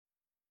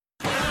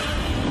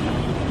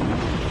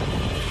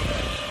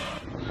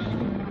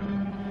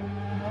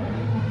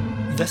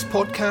This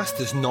podcast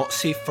is not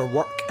safe for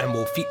work and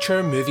will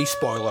feature movie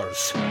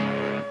spoilers.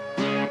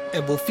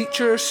 It will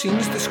feature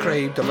scenes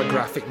described of a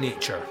graphic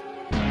nature.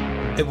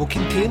 It will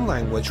contain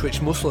language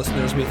which most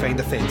listeners may find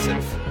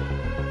offensive.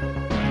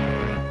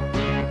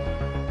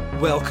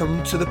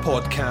 Welcome to the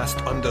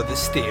podcast Under the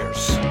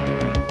Stairs.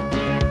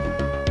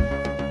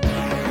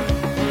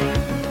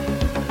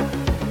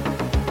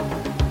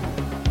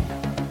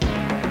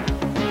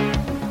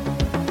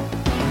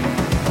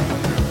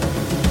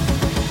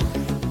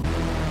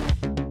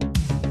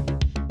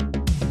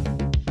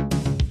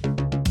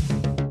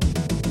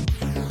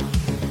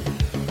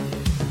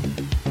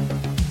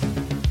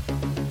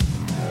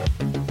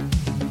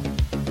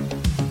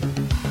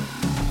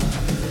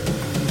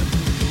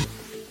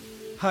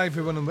 Hi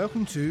everyone and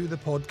welcome to the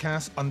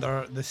podcast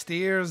Under the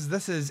Stairs.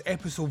 This is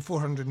episode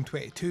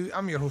 422.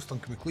 I'm your host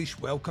Duncan McLeish.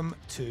 Welcome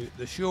to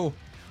the show.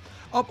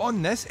 Up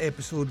on this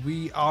episode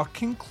we are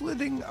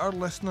concluding our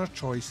listener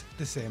choice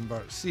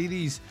December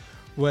series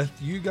with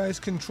you guys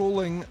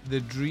controlling the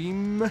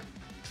dream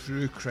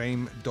true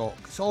crime doc.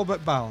 It's all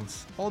about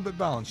balance.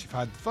 You've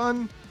had the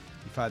fun,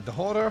 you've had the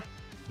horror,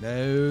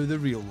 now the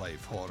real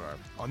life horror.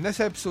 On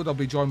this episode I'll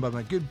be joined by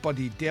my good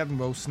buddy Darren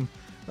Wilson.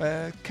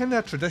 Kind of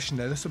a tradition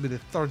now, this will be the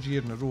third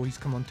year in a row he's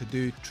come on to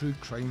do True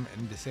Crime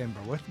in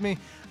December with me,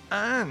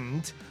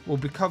 and we'll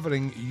be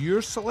covering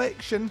your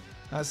selection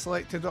as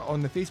selected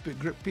on the Facebook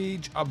group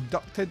page,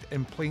 Abducted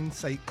in Plain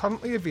Sight,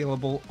 currently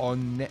available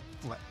on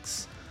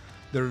Netflix.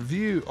 The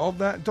review of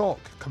that doc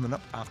coming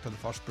up after the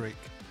first break.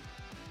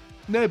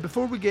 Now,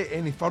 before we get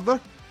any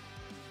further,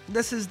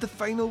 this is the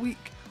final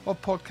week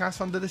of Podcasts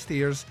Under the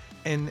Stairs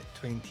in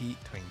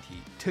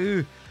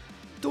 2022.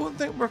 Don't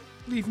think we're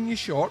leaving you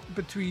short.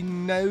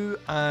 Between now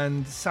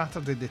and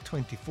Saturday the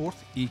 24th,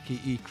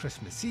 aka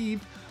Christmas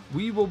Eve,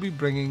 we will be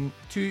bringing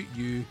to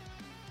you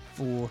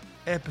 4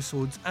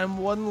 episodes and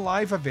 1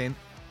 live event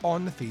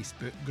on the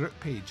Facebook group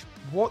page.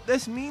 What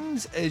this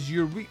means is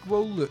your week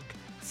will look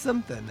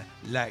something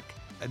like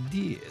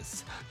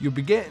this. You'll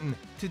be getting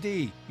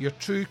today your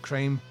True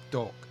Crime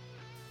doc.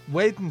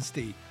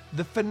 Wednesday,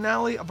 the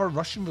finale of our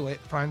Russian Roulette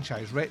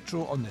franchise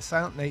retro on the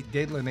Silent Night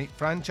Deadly Night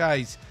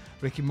franchise.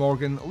 Ricky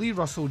Morgan, Lee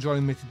Russell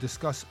joining me to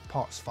discuss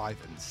parts 5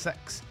 and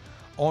 6.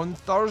 On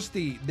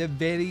Thursday, the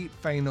very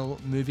final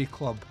movie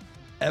club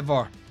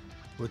ever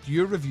with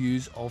your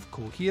reviews of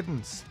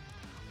Coherence.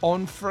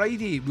 On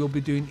Friday, we'll be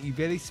doing a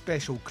very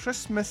special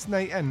Christmas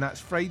night in. That's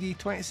Friday,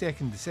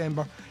 22nd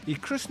December. A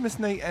Christmas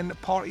night in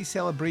party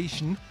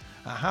celebration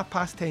at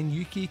 10:30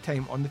 UK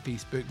time on the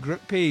Facebook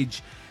group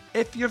page.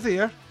 If you're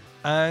there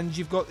and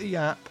you've got the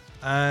app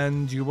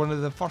and you're one of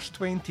the first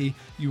 20,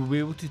 you will be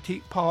able to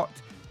take part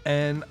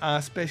in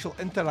a special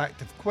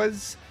interactive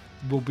quiz.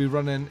 We'll be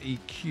running a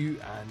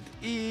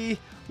Q&A.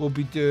 We'll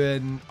be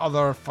doing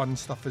other fun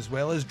stuff as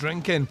well as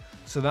drinking.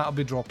 So that'll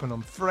be dropping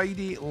on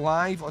Friday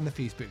live on the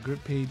Facebook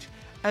group page.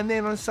 And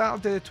then on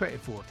Saturday the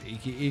 24th,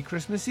 aka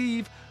Christmas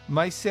Eve,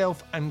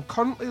 myself and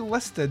currently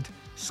listed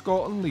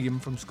Scott and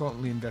Liam from Scott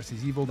and Liam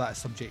vs Evil. That is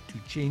subject to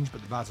change,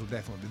 but the Vaz will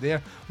definitely be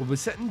there. We'll be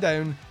sitting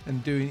down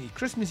and doing a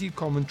Christmas Eve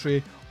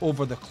commentary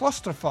over the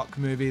clusterfuck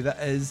movie that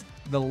is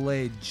The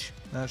Ledge.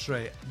 That's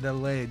right, The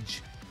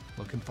Ledge.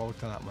 Looking forward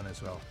to that one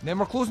as well. Then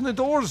we're closing the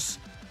doors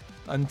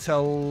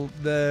until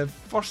the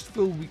first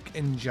full week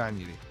in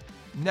January.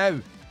 Now,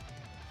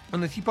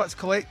 on the Teapots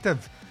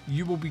Collective,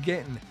 you will be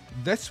getting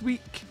this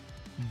week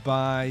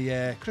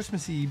by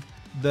Christmas Eve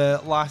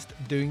the last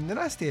Doing the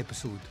Nasty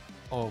episode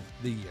of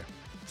the year.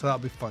 So that'll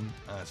be fun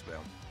as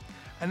well.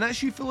 And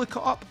that's you fully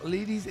caught up,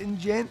 ladies and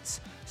gents.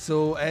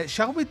 So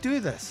shall we do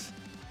this?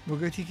 We're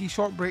going to take a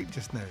short break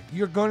just now.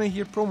 You're going to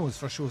hear promos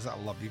for shows that I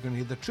love. You're going to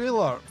hear the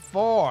trailer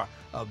for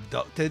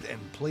Abducted in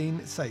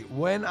Plain Sight.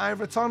 When I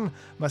return,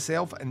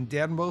 myself and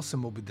Darren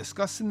Wilson will be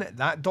discussing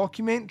that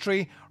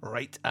documentary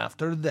right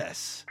after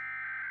this.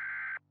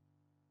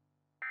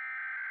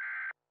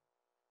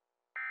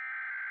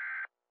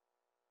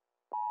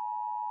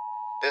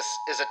 This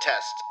is a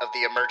test of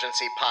the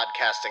emergency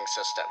podcasting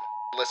system.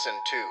 Listen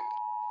to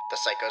the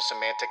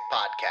Psychosemantic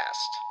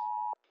Podcast.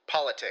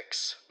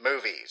 Politics,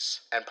 movies,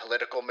 and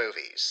political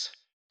movies.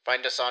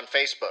 Find us on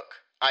Facebook,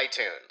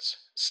 iTunes,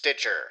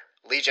 Stitcher,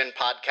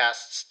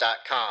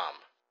 LegionPodcasts.com.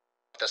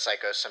 The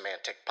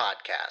Psychosemantic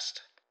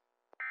Podcast.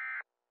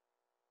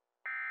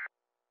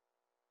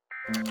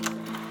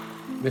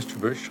 Mr.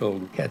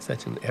 Berchtold had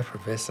such an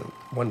effervescent,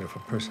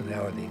 wonderful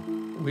personality.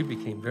 We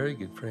became very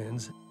good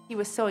friends. He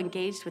was so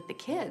engaged with the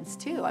kids,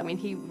 too. I mean,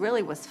 he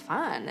really was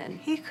fun. And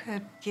he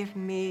could give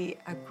me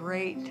a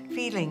great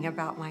feeling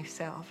about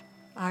myself.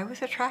 I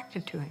was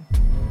attracted to him.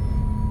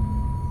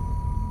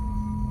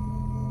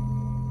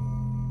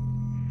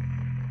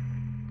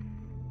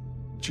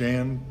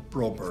 Jan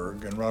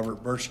Broberg and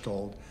Robert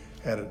Berchtold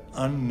had an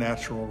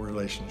unnatural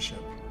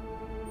relationship.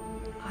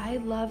 I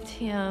loved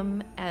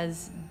him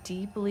as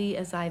deeply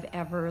as I've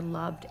ever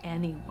loved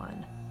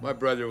anyone. My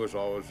brother was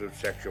always a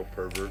sexual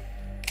pervert.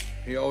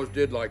 He always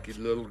did like his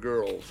little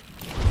girls.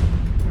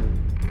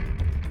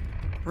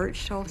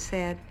 Berchtold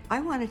said, I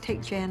want to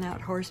take Jan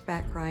out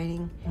horseback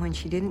riding. When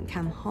she didn't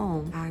come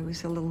home, I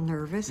was a little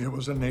nervous. It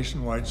was a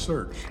nationwide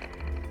search.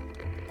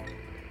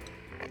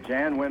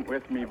 Jan went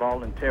with me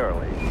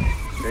voluntarily.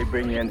 They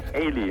bring in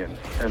aliens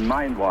and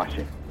mind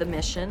washing. The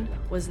mission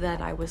was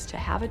that I was to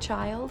have a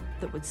child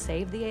that would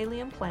save the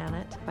alien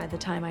planet by the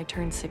time I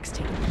turned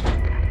 16.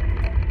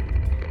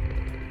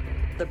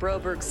 The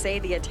Brobergs say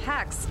the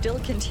attacks still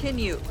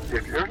continue.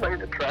 If you're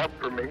laying a trap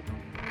for me,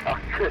 I'll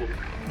kill you.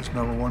 His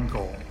number one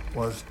goal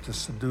was to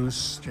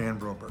seduce Jan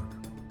Broberg.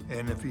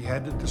 And if he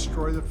had to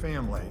destroy the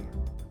family,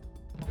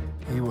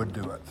 he would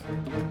do it.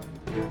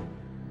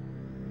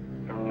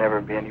 There'll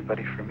never be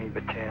anybody for me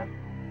but Jan.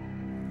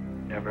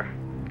 Never.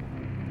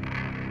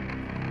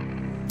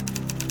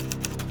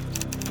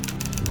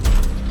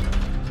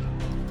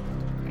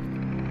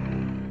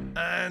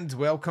 And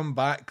welcome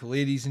back,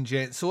 ladies and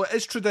gents. So it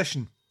is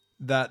tradition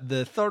that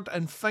the third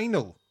and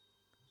final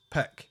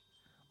pick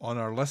on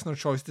our Listener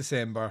Choice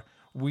December,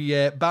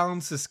 we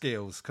balance the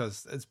scales,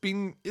 because it's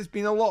been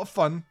a lot of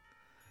fun.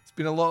 It's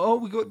been a lot. Oh,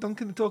 we got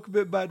Duncan to talk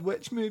about bad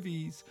witch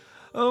movies.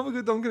 Oh, we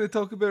got Duncan to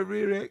talk about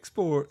rare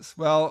exports.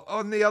 Well,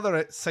 on the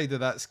other side of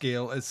that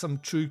scale is some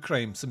true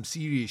crime, some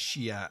serious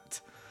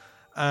shit.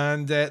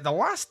 And the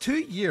last 2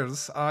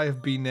 years,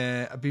 I've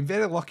been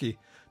very lucky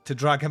to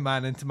drag a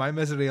man into my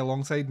misery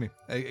alongside me.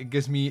 It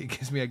gives me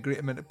a great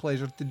amount of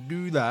pleasure to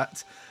do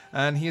that.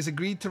 And he has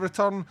agreed to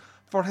return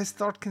for his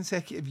third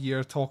consecutive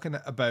year, talking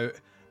about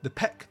the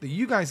pick that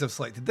you guys have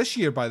selected this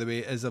year, by the way,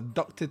 is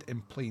Abducted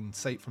in Plain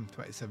Sight from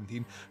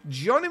 2017.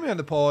 Joining me on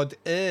the pod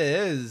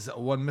is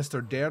one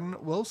Mr. Darren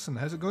Wilson.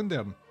 How's it going,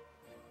 Darren?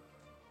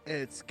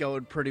 It's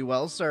going pretty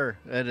well, sir.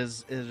 It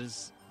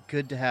is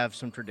good to have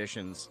some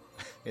traditions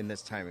in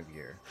this time of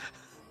year.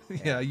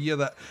 Yeah, a year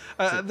that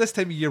this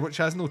time of year, which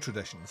has no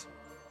traditions.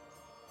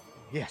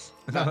 Yes,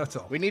 not at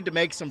all. We need to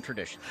make some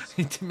traditions.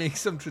 We need to make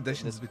some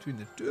traditions between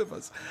the two of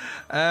us.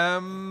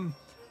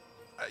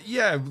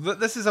 Yeah,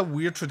 this is a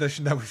weird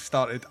tradition that we've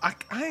started. I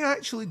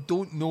actually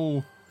don't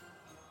know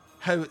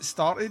how it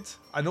started.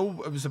 I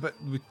know it was a bit,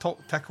 we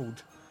talked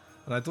tickled,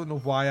 and I don't know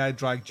why I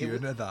dragged you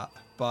into that,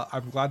 but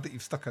I'm glad that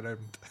you've stuck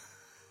around.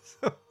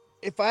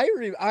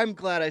 I'm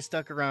glad I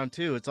stuck around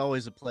too. It's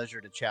always a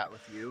pleasure to chat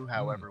with you,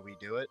 however we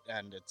do it,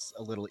 and it's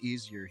a little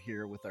easier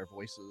here with our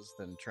voices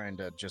than trying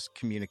to just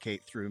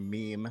communicate through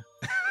meme.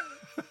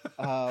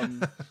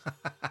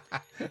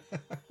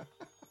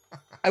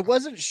 I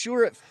wasn't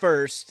sure at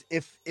first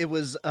if it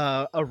was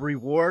a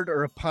reward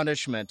or a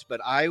punishment,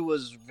 but I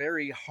was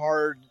very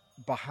hard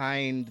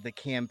behind the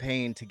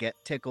campaign to get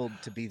tickled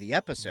to be the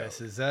episode.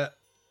 This is it.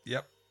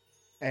 Yep.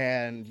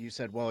 And you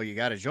said, well, you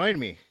got to join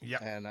me.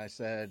 Yep. And I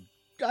said,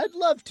 I'd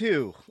love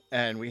to.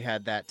 And we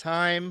had that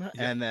time. Yep.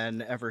 And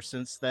then ever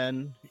since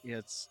then,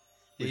 you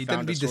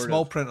didn't read the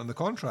small print on the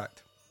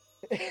contract.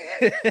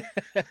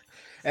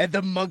 And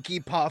the monkey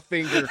paw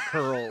finger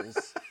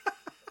curls.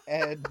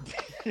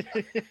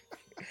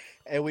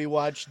 And we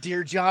watched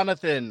Dear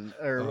Jonathan,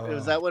 or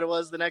is that what it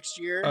was the next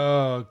year?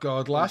 Oh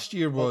God, last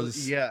year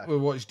was we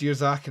watched Dear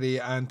Zachary,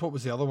 and what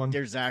was the other one?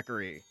 Dear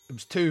Zachary. It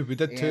was two. We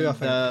did two, I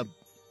think.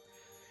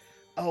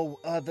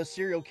 The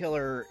serial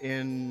killer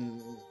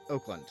in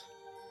Oakland.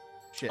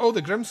 Shit. Oh,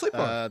 the Grim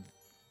Sleeper.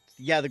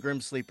 The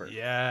Grim Sleeper.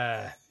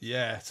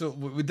 Yeah. So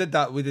we did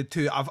that. We did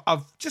two.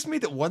 I've just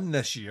made it one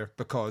this year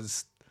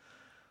because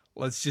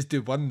let's just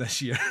do one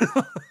this year.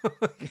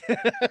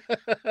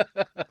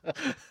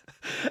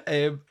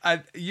 And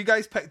you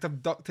guys picked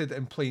Abducted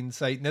in Plain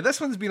Sight. Now,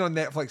 this one's been on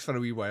Netflix for a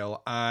wee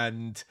while,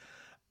 and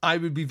I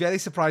would be very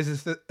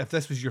surprised if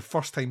this was your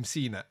first time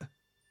seeing it.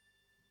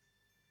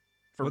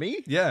 For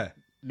me? Yeah.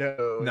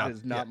 No, it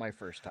is not my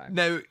first time.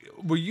 Now,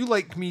 were you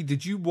like me?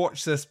 Did you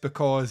watch this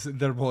because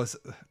there was,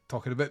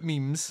 talking about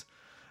memes,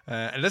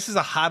 and this is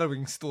a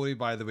harrowing story,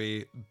 by the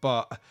way,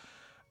 but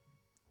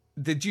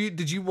did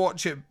you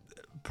watch it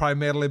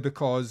primarily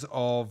because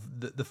of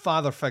the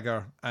father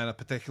figure and a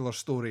particular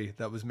story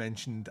that was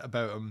mentioned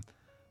about him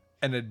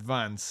in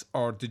advance,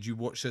 or did you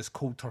watch this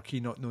cold turkey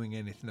not knowing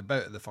anything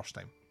about it the first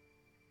time?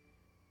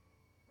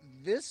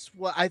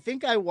 I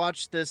think I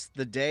watched this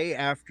the day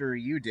after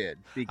you did,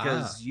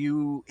 because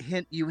you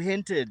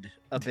hinted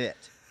a bit.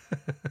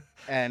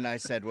 And I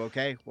said, well,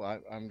 okay, well,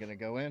 I'm going to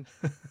go in.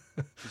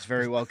 This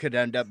very well could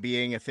end up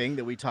being a thing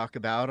that we talk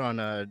about on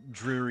a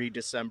dreary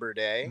December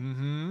day.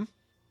 Mm-hmm.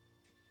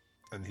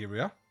 And here we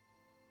are.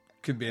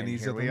 Could be an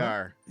easier we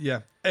are. Yeah.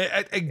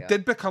 It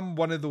did become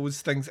one of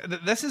those things.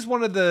 This is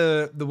one of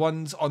the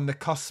ones on the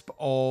cusp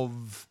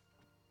of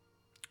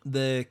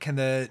the kind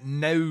of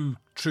now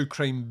true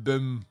crime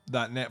boom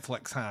that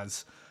Netflix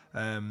has.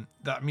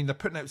 They're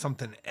putting out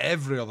something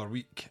every other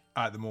week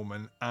at the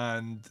moment,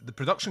 and the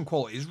production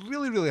quality is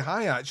really, really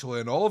high actually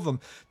in all of them,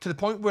 to the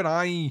point where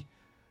I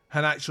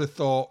had actually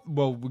thought,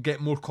 well, we'll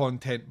get more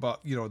content, but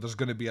there's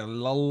going to be a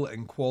lull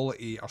in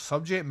quality or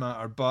subject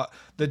matter. But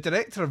the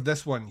director of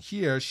this one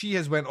here, she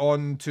has went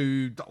on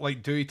to do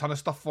a ton of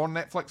stuff for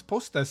Netflix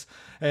post this.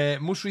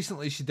 Most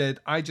recently she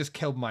did I Just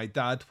Killed My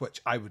Dad, which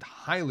I would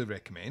highly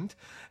recommend.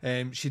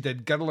 She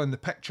did Girl in the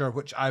Picture,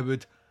 which I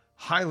would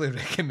highly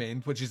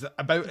recommend, which is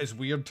about as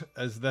weird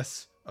as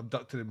this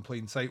Abducted in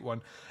Plain Sight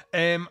one.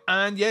 And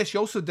yeah, she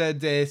also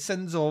did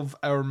Sins of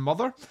Our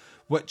Mother,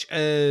 which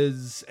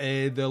is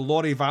the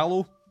Laurie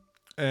Vallow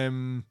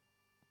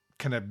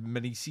kind of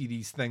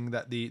mini-series thing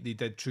that they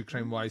did true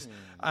crime-wise.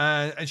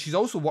 And she's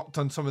also worked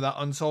on some of that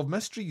Unsolved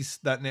Mysteries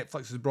that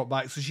Netflix has brought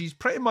back. So she's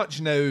pretty much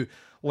now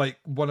like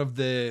one of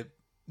the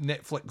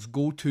Netflix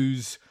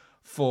go-tos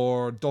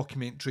for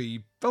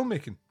documentary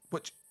filmmaking,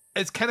 which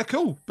is kind of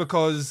cool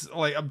because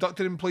like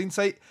Abducted in Plain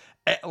Sight,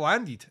 it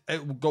landed.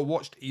 It got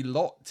watched a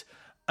lot.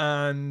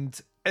 And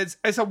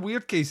it's a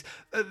weird case.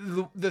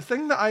 The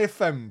thing that I have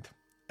found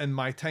in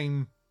my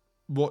time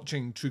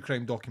watching true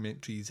crime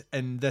documentaries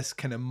in this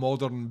kind of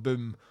modern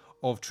boom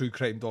of true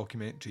crime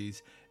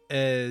documentaries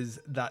is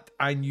that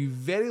I knew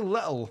very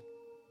little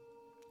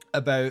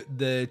about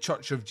the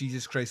Church of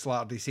Jesus Christ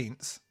Latter-day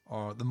Saints,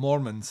 or the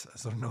Mormons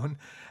as they're known.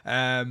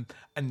 And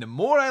the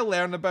more I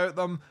learn about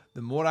them,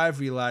 the more I've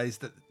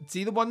realised that,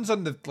 see the ones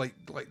on the like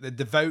the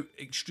devout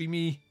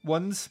extreme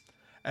ones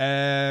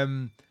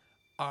are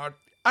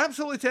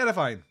absolutely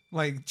terrifying.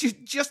 Like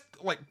just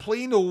like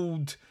plain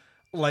old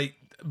like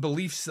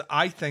beliefs that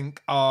I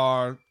think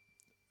are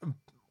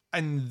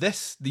in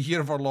the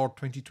year of our Lord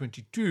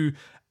 2022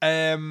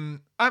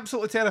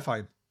 absolutely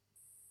terrifying.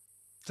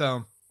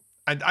 So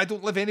and I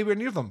don't live anywhere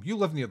near them. You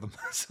live near them.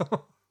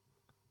 So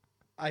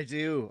I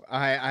do.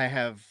 I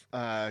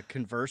have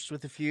conversed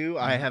with a few.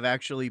 I have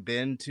actually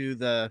been to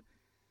the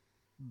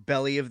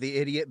Belly of the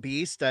Idiot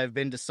Beast. I've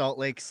been to Salt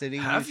Lake City,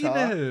 have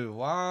Utah. you now?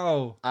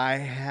 Wow. I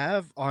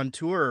have, on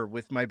tour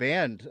with my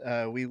band.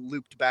 We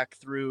looped back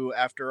through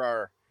after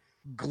our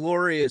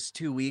glorious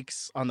 2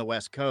 weeks on the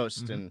West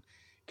Coast in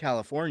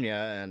California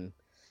and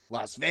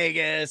Las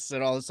Vegas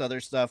and all this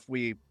other stuff.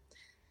 We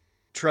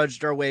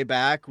trudged our way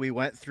back. We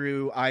went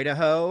through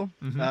Idaho,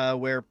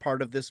 where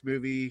part of this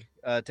movie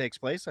takes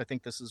place. I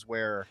think this is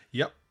where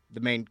the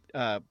main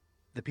the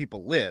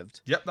people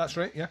lived. Yep, that's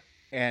right. Yeah.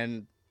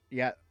 And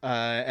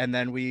and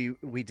then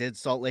we did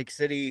Salt Lake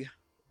City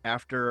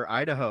after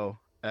Idaho,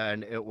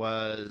 and it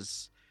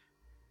was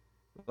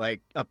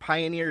like a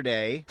Pioneer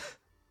Day,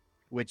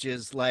 which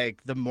is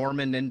like the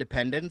Mormon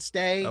Independence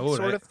Day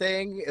sort of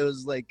thing. It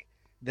was like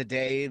the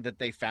day that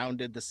they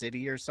founded the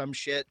city or some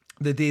shit.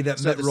 The day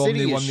that Mitt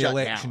Romney won the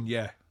election.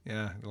 Down.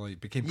 Yeah, like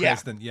became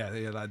president. Yeah,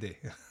 that day.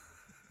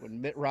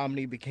 When Mitt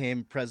Romney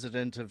became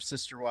president of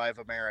Sister Wife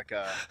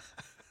America.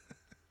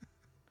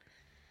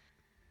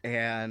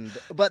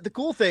 But the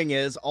cool thing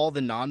is all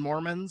the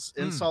non-Mormons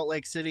in Salt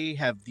Lake City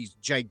have these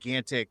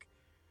gigantic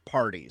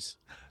parties.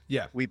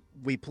 Yeah. We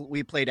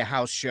played a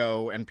house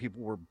show and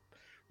people were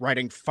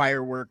riding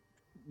firework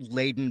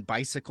laden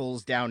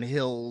bicycles down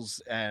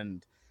hills,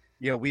 and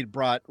we'd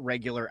brought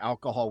regular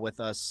alcohol with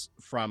us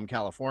from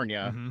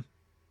California.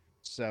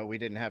 So we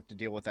didn't have to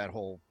deal with that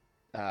whole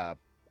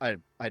I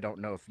don't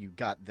know if you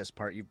got this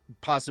part.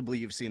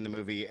 You've seen the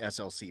movie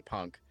SLC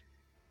Punk,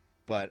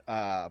 but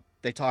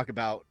they talk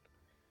about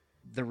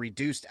the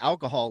reduced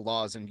alcohol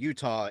laws in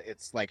Utah.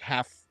 It's like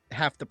half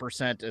the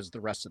percent as the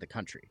rest of the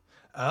country.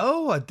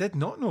 Oh, I did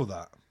not know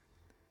that.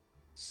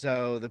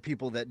 So the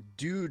people that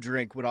do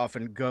drink would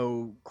often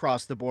go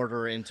cross the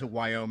border into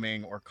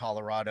Wyoming or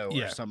Colorado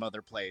or some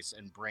other place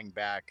and bring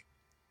back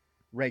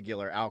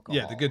regular alcohol.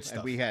 Yeah, the good stuff.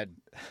 And we had,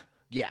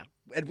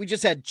 and we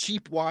just had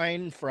cheap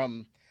wine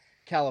from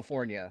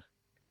California.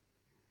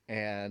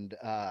 And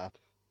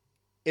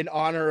in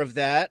honor of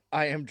that,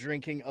 I am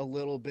drinking a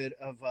little bit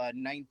of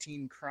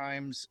 19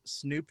 Crimes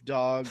Snoop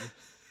Dogg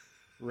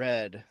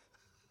Red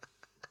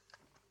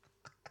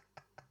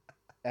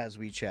as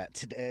we chat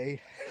today.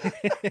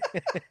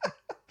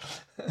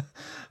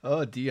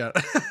 Oh dear.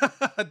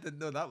 I didn't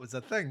know that was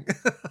a thing.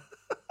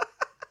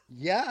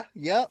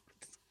 Yep.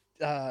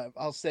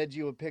 I'll send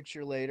you a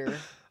picture later.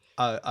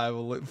 I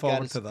will look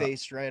forward to that. Got his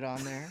face right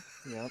on there.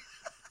 Yep.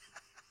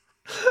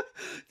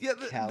 Yeah,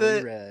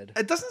 Cali Red.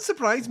 It doesn't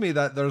surprise me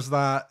that there's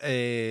that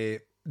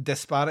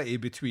disparity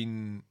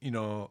between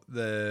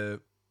the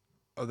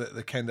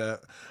kind of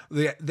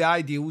the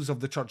ideals of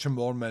the Church of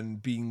Mormon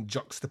being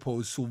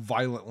juxtaposed so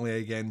violently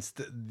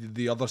against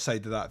the other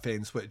side of that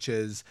fence, which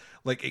is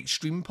like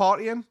extreme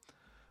partying.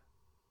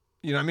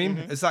 You know what I mean?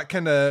 It's that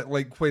kind of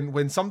like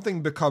when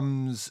something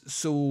becomes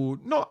so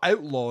not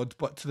outlawed,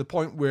 but to the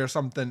point where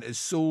something is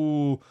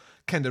so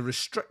kind of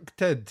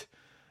restricted,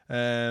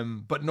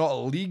 but not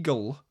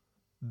illegal,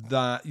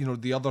 that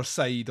the other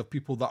side of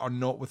people that are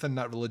not within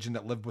that religion,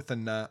 that live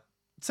within that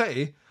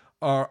city,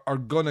 are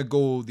gonna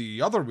go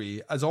the other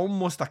way as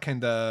almost a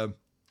kind of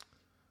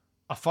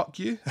a fuck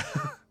you.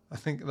 I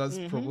think that's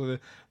probably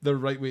the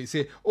right way to say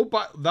it. Oh,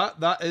 but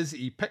that is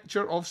a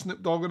picture of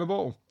Snoop Dogg in a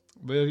bottle.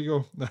 There you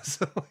go. That's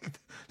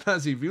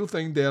a real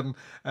thing, Darren.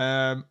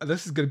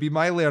 This is going to be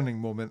my learning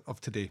moment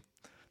of today.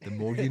 The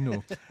more you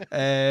know.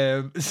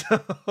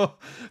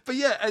 But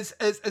yeah,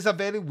 it's a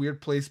very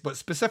weird place. But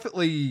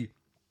specifically,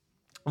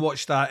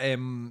 watched that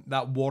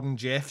Warren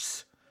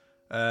Jeffs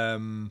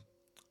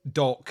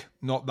doc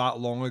not that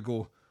long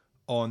ago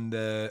on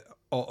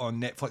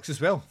Netflix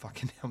as well.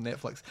 Fucking hell,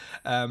 Netflix.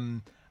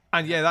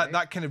 And yeah,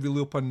 that kind of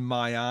really opened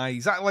my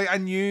eyes. I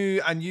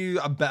knew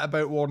a bit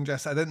about Warren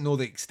Jeffs. I didn't know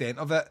the extent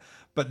of it.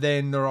 But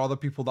then there are other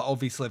people that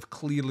obviously have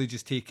clearly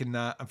just taken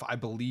that. In fact, I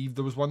believe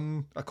there was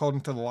one,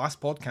 according to the last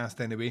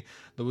podcast anyway,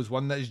 there was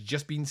one that has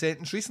just been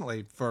sentenced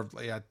recently for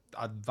like a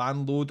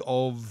van load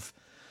of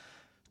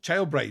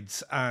child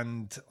brides,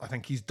 and I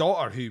think his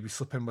daughter who he was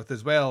sleeping with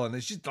as well. And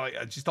it's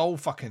just all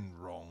fucking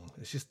wrong.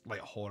 It's just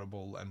like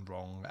horrible and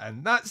wrong.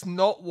 And that's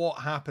not what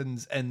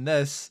happens in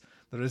this.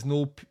 There is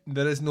no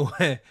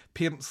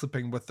parents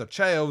sleeping with their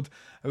child.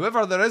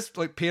 However, there is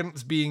like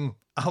parents being,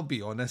 I'll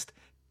be honest,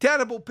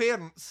 terrible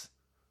parents.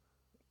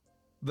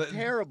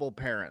 Terrible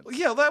parents.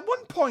 Yeah, at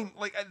one point,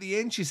 like at the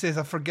end, she says,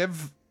 I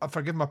forgive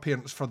my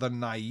parents for their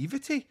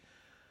naivety.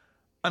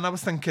 And I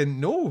was thinking,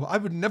 no, I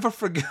would never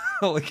forgive.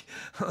 Like,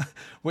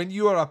 when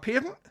you are a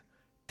parent,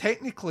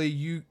 technically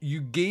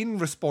you gain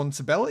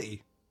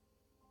responsibility.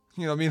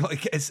 You know what I mean?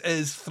 Like, it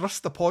is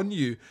thrust upon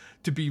you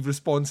to be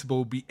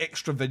responsible, be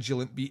extra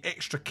vigilant, be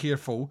extra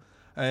careful.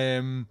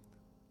 And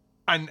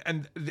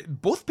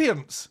both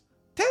parents,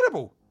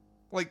 terrible.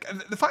 Like,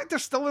 the fact they're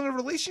still in a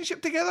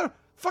relationship together,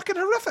 fucking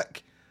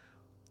horrific.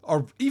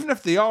 Or even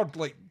if they are,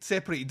 like,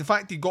 separated, the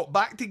fact they got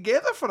back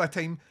together for a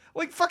time,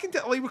 like, fucking,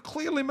 like, were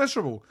clearly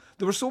miserable.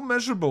 They were so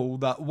miserable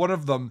that one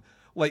of them,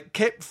 like,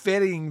 kept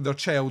ferrying their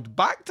child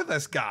back to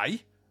this guy,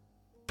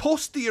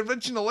 post the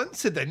original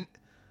incident,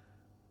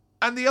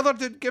 and the other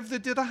did give the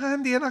dude a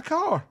handy in a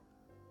car.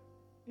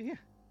 Yeah.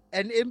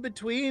 And in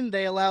between,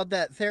 they allowed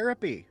that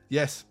therapy.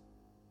 Yes.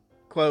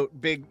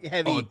 Quote, big,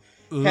 heavy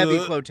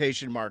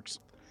quotation marks.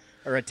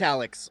 Or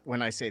italics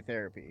when I say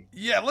therapy.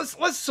 Yeah,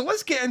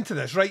 let's get into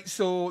this, right?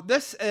 So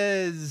this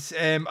is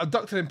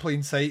Abducted in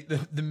Plain Sight,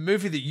 the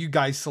movie that you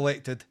guys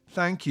selected.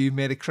 Thank you,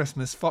 Merry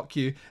Christmas, fuck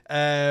you.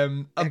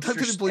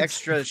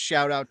 Extra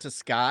shout out to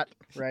Scott,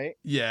 right?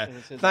 Yeah,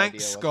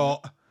 thanks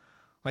Scott.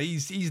 Well,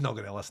 he's not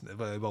going to listen to it,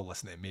 but we'll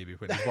listen to it maybe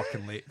when he's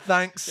working late.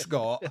 Thanks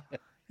Scott.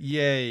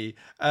 Yay.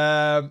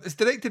 It's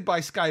directed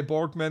by Skye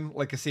Borgman.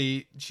 Like I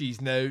say, she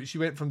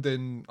went from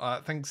doing, I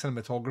think,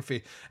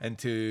 cinematography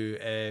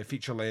into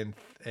feature-length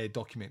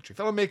documentary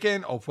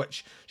filmmaking, of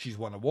which she's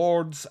won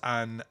awards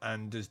and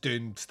is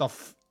doing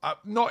stuff,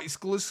 not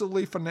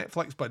exclusively for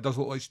Netflix, but it does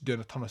look like she's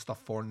doing a ton of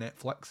stuff for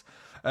Netflix.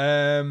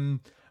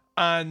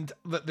 And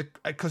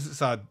because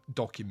it's a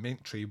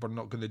documentary, we're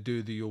not going to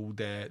do the old,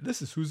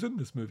 this is who's in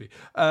this movie.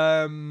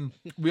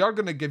 We are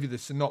going to give you the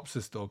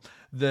synopsis, though.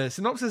 The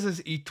synopsis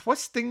is a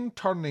twisting,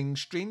 turning,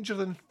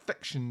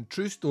 stranger-than-fiction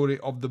true story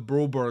of the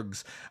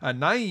Brobergs, a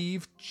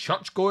naive,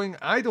 church-going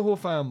Idaho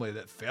family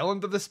that fell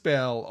under the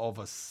spell of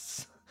a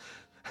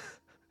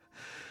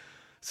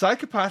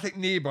psychopathic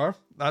neighbour,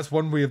 that's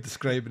one way of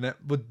describing it,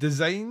 with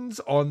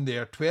designs on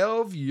their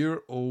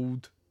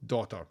 12-year-old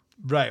daughter.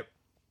 Right.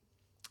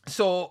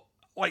 So,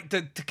 like,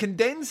 to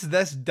condense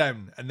this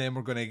down, and then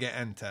we're going to get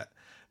into it.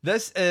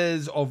 This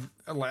is of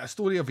like a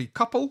story of a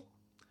couple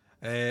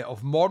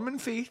of Mormon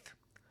faith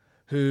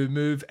who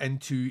move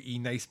into a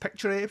nice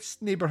picturesque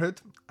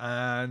neighbourhood,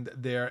 and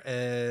there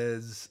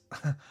is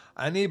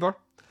a neighbour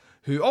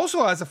who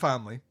also has a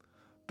family,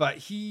 but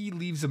he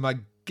leaves them a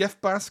gift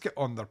basket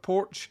on their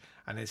porch,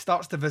 and he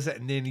starts to visit,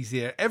 and then he's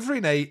there every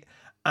night,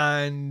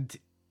 and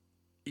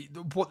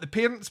what the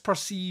parents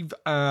perceive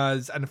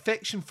as an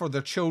affection for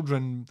their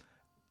children,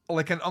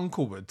 like an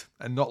uncle would,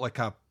 and not like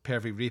a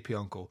pervy rapey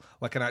uncle,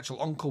 like an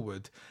actual uncle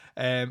would,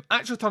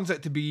 actually turns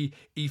out to be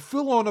a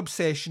full-on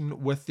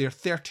obsession with their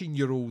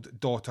 13-year-old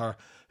daughter,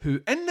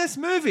 who in this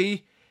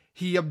movie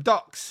he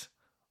abducts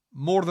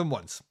more than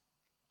once.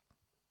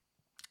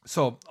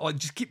 So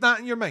just keep that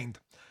in your mind.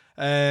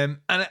 And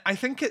I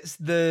think it's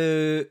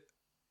the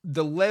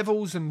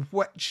levels in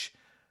which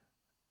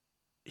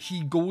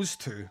he goes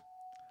to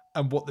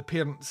and what the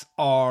parents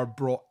are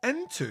brought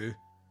into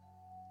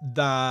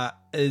that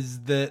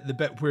is the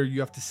bit where you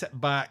have to sit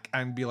back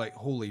and be like,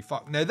 holy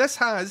fuck. Now this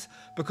has,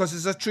 because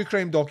it's a true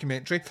crime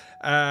documentary,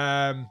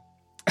 in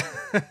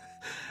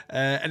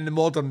the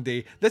modern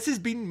day, this has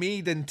been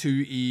made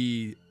into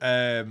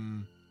a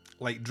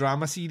like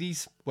drama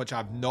series, which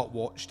I've not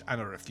watched, and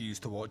I refuse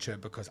to watch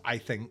it because I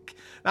think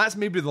that's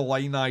maybe the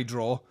line I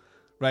draw.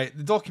 Right,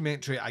 the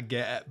documentary, I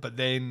get it, but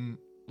then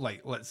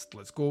like let's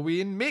go away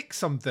and make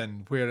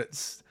something where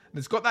it's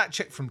got that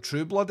chick from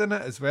True Blood in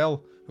it as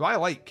well, who I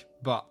like,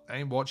 but I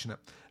ain't watching it.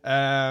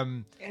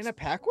 Anna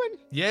Paquin?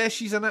 Yeah,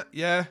 she's in it.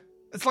 Yeah,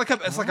 it's like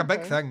a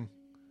big thing.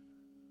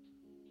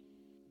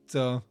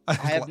 So I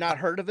have not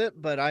heard of it,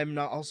 but I'm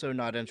also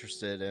not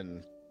interested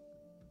in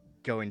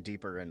going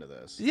deeper into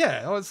this.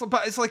 Yeah,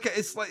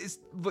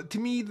 but to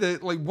me,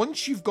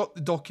 once you've got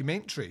the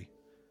documentary,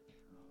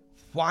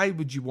 why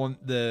would you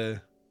want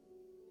the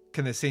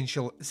kind of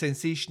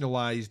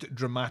sensationalized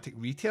dramatic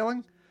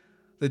retelling?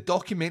 The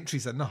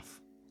documentary's enough.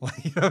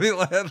 Like, you know what I mean?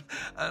 Like,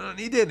 I don't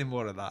need any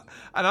more of that.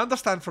 And I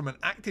understand from an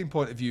acting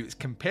point of view, it's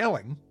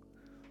compelling,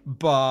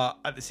 but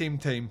at the same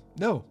time,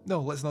 no,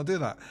 let's not do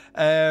that.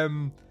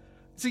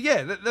 So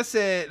yeah,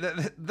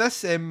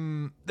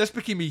 this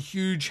became a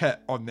huge hit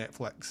on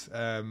Netflix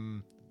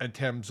in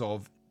terms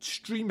of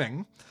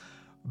streaming,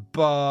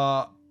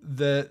 but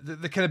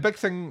the kind of big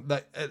thing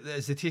that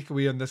is the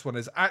takeaway on this one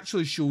is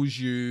actually shows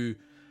you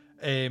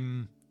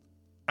in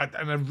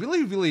a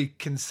really, really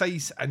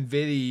concise and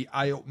very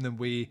eye-opening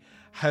way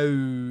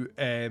how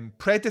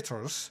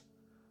predators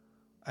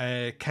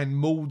can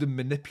mold and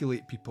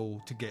manipulate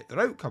people to get their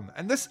outcome.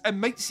 And this, it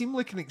might seem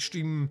like an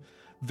extreme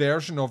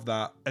version of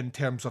that in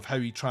terms of how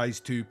he tries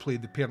to play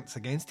the parents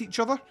against each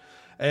other,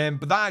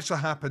 but that actually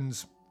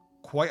happens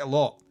quite a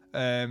lot.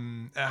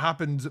 It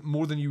happens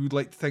more than you would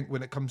like to think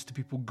when it comes to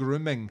people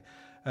grooming.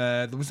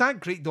 There was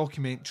that great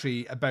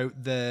documentary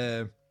about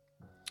the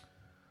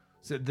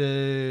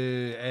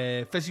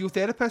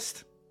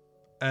physiotherapist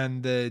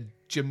and the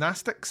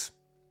gymnastics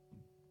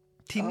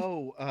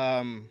team.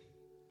 I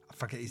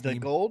forget his name. The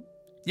gold?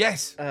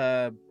 Yes.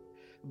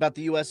 About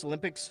the U.S.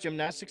 Olympics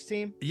gymnastics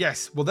team?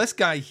 Yes. Well, this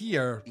guy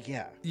here.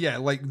 Yeah,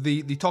 like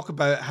they talk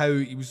about how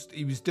he was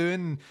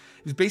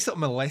basically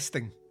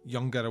molesting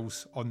young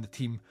girls on the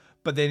team,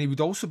 but then he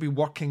would also be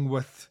working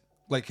with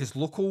like his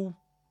local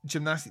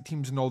gymnastic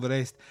teams and all the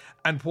rest.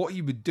 And what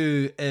he would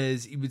do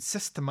is he would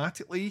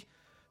systematically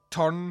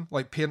turn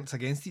like parents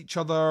against each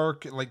other,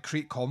 like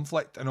create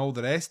conflict and all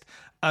the rest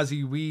as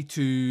a way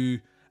to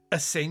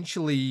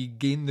essentially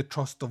gain the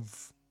trust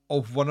of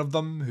one of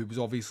them who was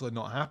obviously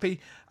not happy,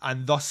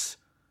 and thus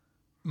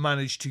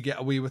managed to get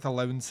away with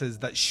allowances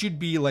that should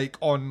be like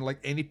on like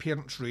any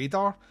parent's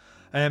radar.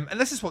 And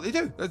this is what they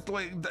do.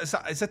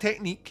 It's a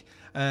technique.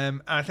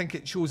 And I think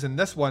it shows in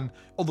this one,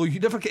 although you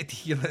never get to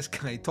hear this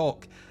guy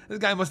talk. This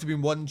guy must have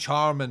been one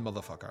charming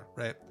motherfucker,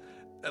 right?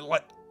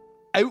 Like,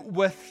 out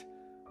with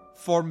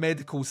for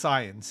medical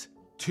science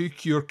to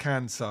cure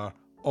cancer,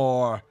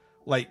 or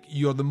like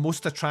you're the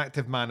most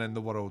attractive man in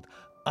the world.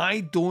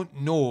 I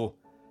don't know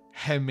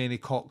how many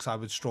cocks I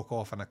would stroke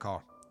off in a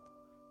car.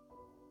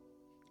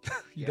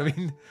 You know what I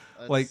mean?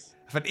 Like,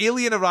 if an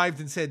alien arrived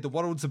and said the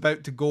world's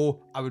about to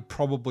go, I would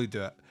probably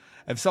do it.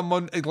 If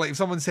someone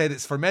said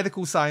it's for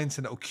medical science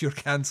and it'll cure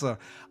cancer,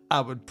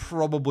 I would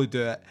probably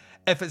do it.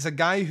 If it's a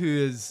guy who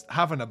is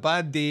having a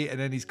bad day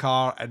and in his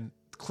car and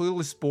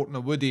clearly sporting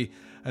a Woody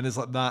and is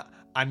like that,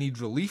 I need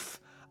relief,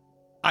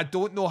 I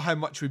don't know how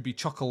much would be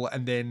chuckle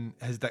and then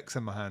his dick's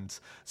in my hands.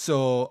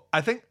 So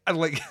I think I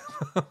we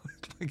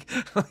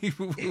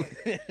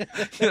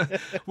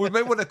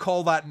might want to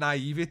call that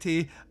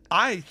naivety.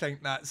 I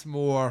think that's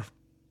more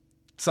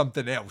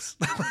something else.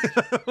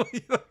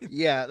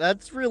 Yeah,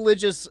 that's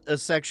religious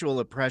sexual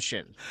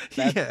oppression.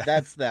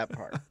 That's that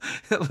part.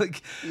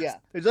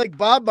 It's like,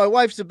 Bob, my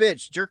wife's a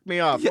bitch. Jerk me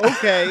off. Yeah.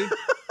 Okay.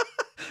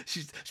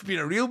 She's been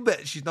a real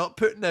bitch. She's not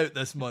putting out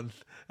this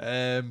month.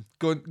 Go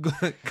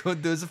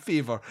and do us a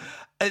favour.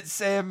 It's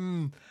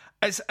the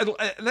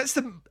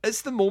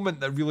moment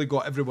that really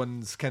got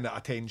everyone's kind of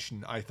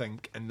attention, I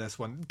think, in this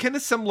one. Kind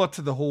of similar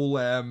to the whole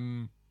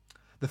the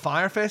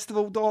Fire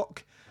Festival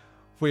doc,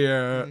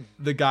 where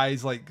the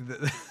guys like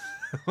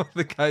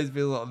the guys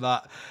be like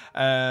that.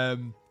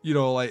 You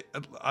know, like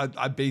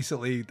I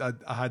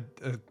had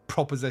a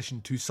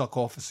proposition to suck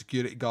off a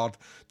security guard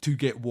to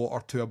get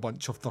water to a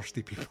bunch of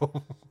thirsty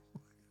people.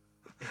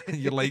 And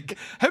you're like,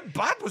 how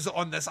bad was it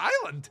on this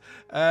island?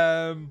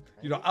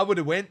 You know, I would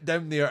have went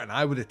down there and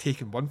I would have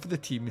taken one for the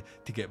team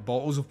to get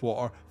bottles of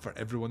water for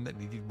everyone that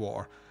needed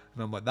water.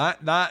 And I'm like,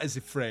 that is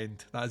a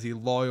friend. That is a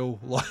loyal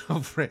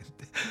friend.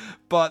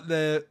 But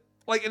in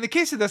the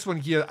case of this one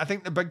here, I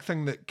think the big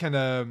thing that kind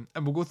of,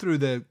 and we'll go through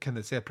the kind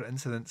of separate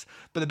incidents,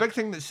 but the big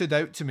thing that stood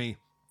out to me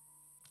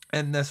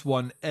in this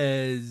one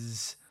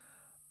is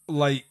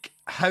like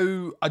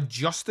how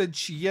adjusted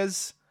she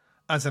is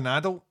as an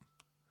adult.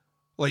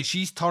 Like,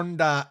 she's turned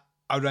that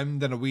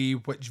around in a way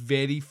which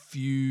very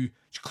few...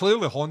 She's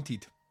clearly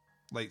haunted.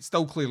 Like,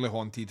 still clearly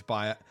haunted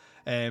by it.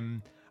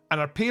 And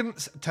her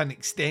parents, to an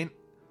extent,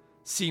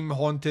 seem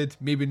haunted.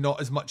 Maybe not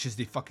as much as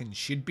they fucking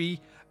should be.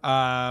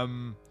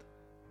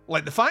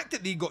 Like, the fact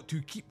that they got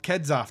to keep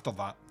kids after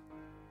that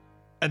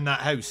in that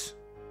house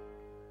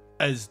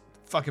is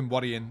fucking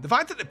worrying. The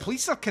fact that the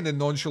police are kind of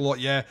nonchalant,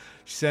 yeah,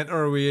 she sent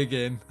her away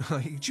again.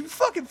 Like, she was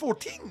fucking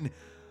 14. Like,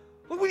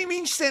 what do you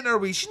mean she sent her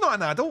away? She's not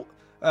an adult.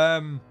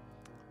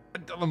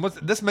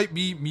 This might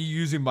be me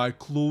using my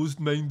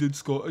closed-minded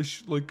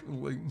Scottish, like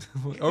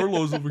our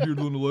laws over here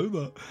don't allow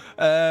that.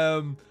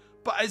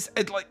 But it's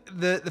like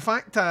the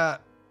fact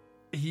that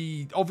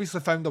he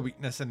obviously found a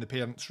weakness in the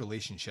parents'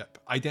 relationship,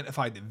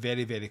 identified it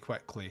very, very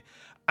quickly,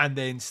 and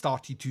then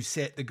started to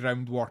set the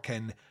groundwork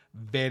in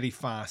very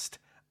fast,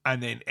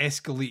 and then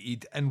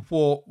escalated in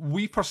what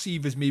we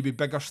perceive as maybe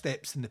bigger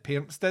steps than the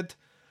parents did.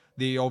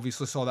 They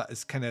obviously saw that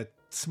as kind of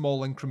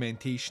small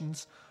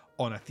incrementations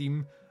on a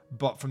theme,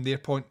 but from their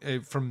point,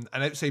 from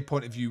an outside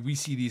point of view, we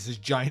see these as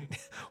giant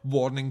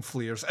warning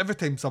flares. Every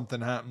time something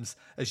happens,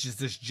 it's just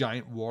this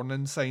giant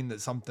warning sign that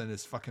something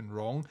is fucking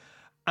wrong.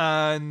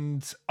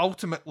 And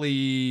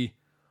ultimately,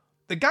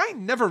 the guy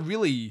never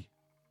really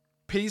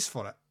pays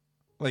for it.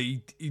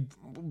 Like, he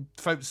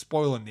without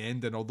spoiling the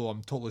ending, although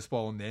I'm totally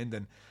spoiling the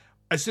ending,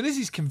 as soon as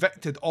he's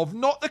convicted of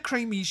not the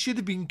crime he should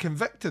have been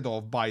convicted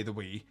of, by the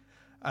way,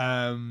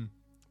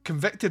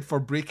 convicted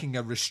for breaking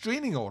a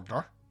restraining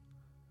order,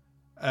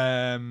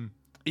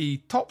 he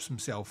tops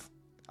himself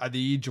at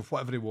the age of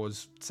whatever he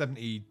was,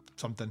 70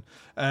 something.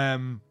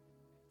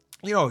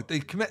 You know, they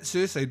commit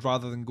suicide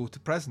rather than go to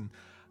prison.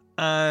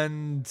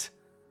 And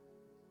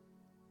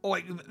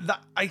like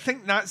that, I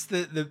think that's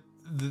the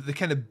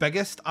kind of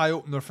biggest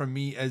eye-opener for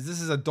me, is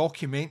this is a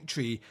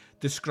documentary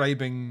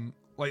describing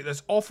like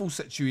this awful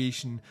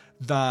situation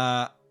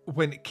that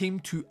when it came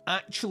to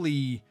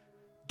actually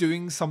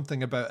doing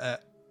something about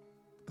it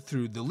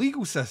through the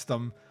legal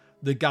system,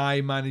 the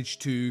guy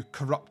managed to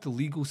corrupt the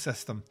legal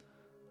system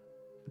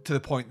to the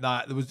point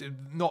that there was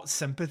not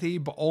sympathy,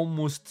 but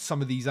almost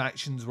some of these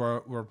actions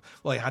were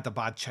well, he had a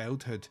bad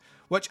childhood,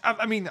 which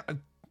I mean,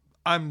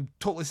 I'm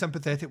totally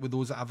sympathetic with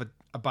those that have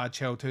a bad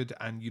childhood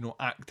and, you know,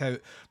 act out.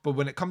 But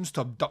when it comes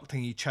to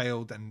abducting a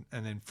child and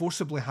then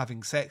forcibly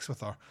having sex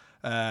with her,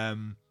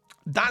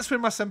 that's where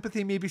my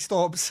sympathy maybe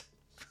stops.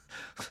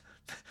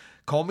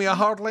 Call me a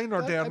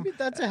hardliner, Darren. I mean,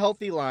 that's a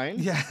healthy line.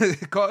 Yeah,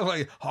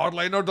 like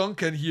hardliner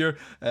Duncan here.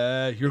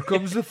 Here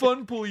comes the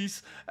fun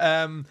police.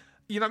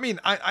 You know what I mean?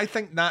 I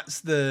think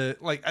that's the,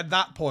 like, at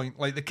that point,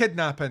 like, the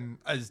kidnapping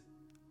is,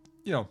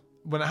 you know,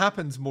 when it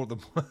happens more than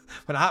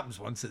when it happens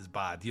once, it's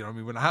bad. You know what I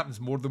mean? When it happens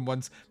more than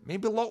once,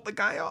 maybe lock the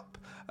guy up.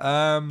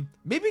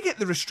 Maybe get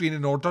the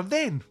restraining order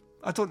then.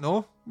 I don't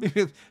know.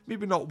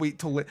 Maybe not wait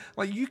till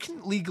like you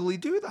can legally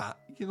do that.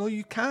 You know,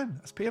 you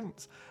can as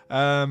parents.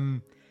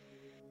 It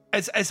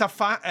is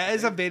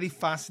a very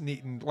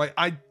fascinating. Like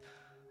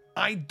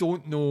I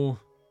don't know.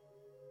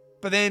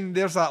 But then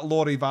there's that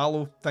Laurie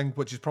Vallow thing,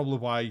 which is probably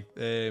why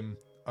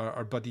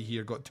our buddy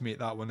here got to make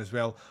that one as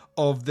well.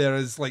 Of there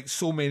is like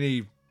so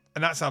many,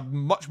 and that's a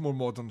much more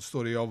modern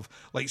story of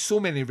like so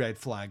many red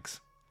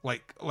flags,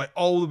 like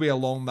all the way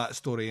along that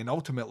story, and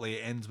ultimately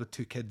it ends with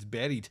 2 kids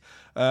buried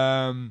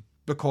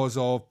because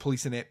of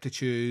police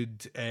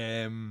ineptitude.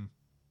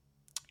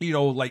 You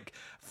know, like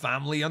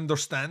family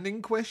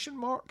understanding ?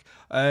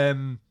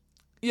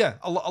 Yeah,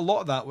 a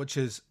lot of that, which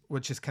is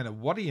kind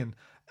of worrying.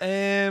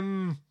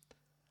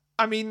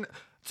 I mean,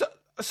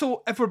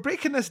 so if we're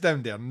breaking this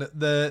down there,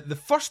 the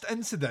first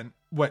incident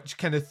which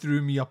kind of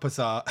threw me up as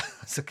a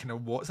kind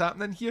of what's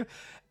happening here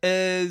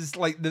is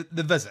like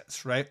the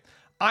visits, right?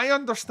 I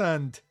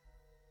understand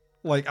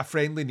like a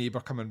friendly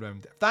neighbour coming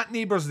round. If that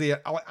neighbour's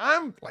there,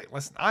 I'm like,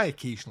 listen, I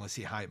occasionally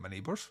say hi to my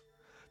neighbours.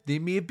 They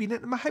may have been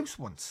into my house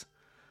once.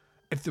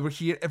 If they were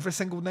here every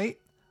single night,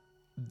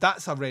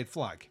 that's a red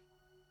flag.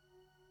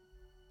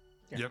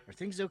 Yeah. Yep. Are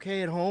things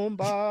okay at home,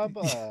 Bob?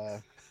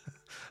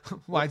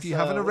 Why do you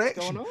have an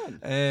erection? What's going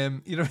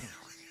on? You know.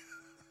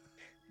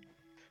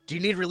 Do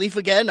you need relief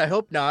again? I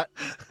hope not.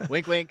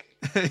 Wink, wink.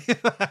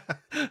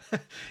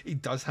 He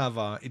does have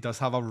a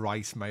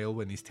wry smile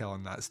when he's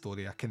telling that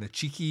story. A kind of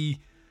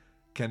cheeky,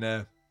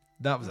 that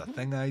was a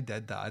thing I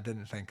did that I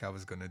didn't think I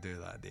was going to do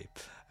that day.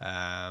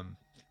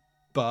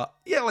 But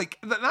yeah, like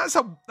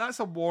that's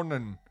a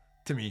warning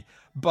to me.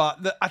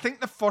 But I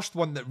think the first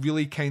one that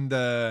really kind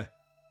of,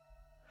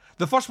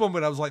 the first one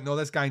where I was like, no,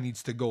 this guy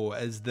needs to go,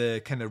 is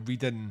the kind of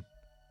reading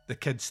the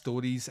kids'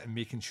 stories and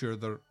making sure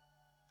they're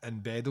in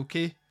bed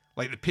okay.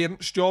 Like the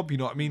parent's job, you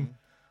know what I mean?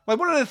 Like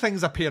one of the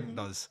things a parent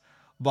does,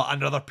 but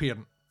another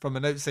parent from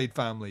an outside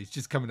family is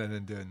just coming in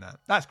and doing that.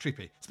 That's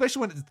creepy. Especially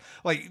when it's,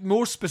 like,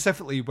 more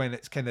specifically when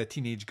it's kind of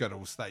teenage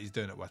girls that he's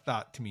doing it with.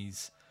 That, to me,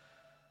 is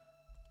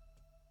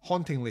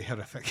hauntingly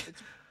horrific.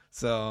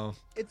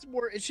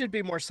 It should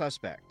be more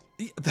suspect.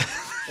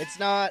 It's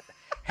not,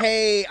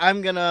 hey, I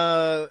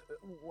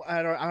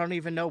don't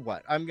even know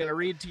what. I'm going to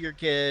read to your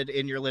kid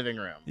in your living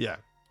room. Yeah.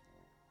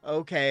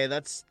 Okay,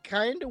 that's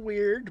kind of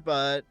weird,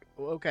 but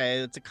okay,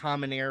 it's a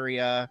common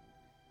area.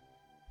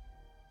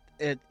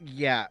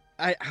 Man.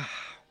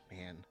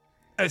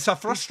 It's a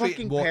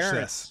frustrating watch parents.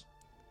 this.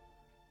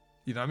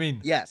 You know what I mean?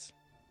 Yes.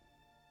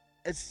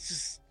 It's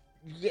just,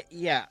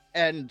 yeah.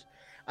 And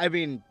I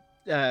mean,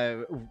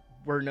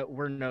 we're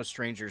no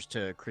strangers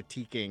to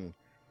critiquing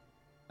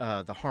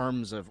the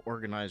harms of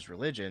organized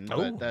religion,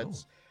 but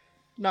that's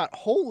not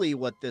wholly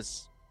what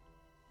this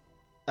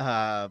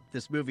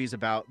movie's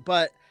about.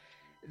 But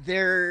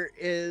there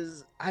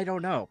is, I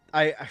don't know.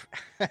 They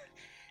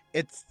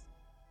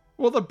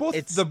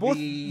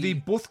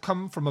both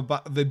come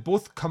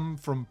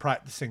from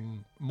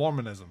practicing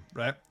Mormonism,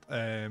 right?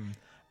 And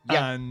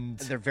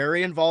they're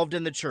very involved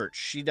in the church.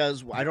 She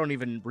does. I don't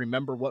even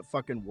remember what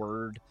fucking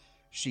word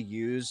she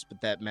used,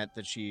 but that meant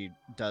that she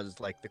does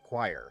like the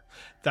choir.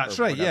 That's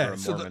right. Yeah.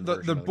 So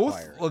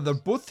they're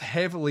both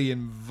heavily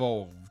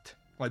involved.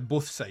 Like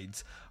both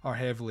sides are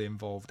heavily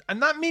involved,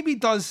 and that maybe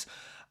does.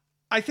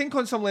 I think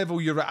on some level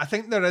you're right. I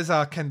think there is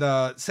a kind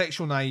of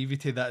sexual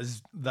naivety that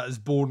is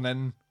born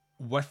in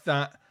with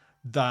that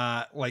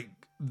like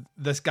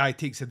this guy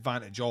takes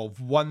advantage of.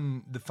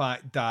 One, the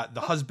fact that the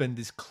husband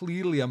is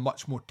clearly a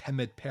much more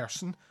timid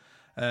person,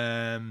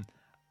 and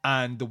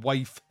the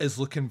wife is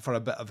looking for a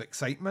bit of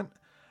excitement.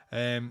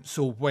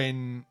 So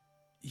when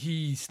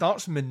he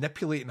starts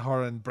manipulating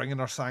her and bringing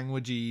her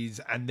sandwiches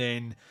and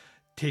then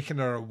taking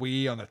her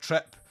away on a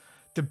trip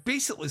to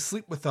basically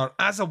sleep with her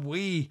as a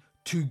way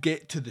to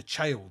get to the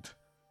child.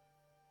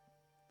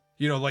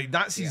 You know, like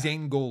that's his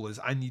end goal is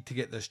I need to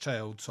get this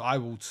child, so I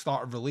will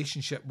start a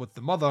relationship with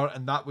the mother,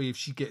 and that way if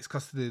she gets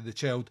custody of the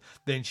child,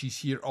 then she's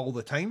here all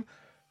the time.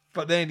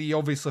 But then he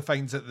obviously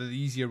finds that the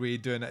easier way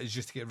of doing it is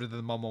just to get rid of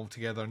the mum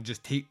altogether and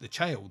just take the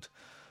child.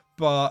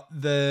 But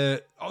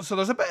so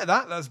there's a bit of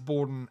that's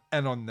borne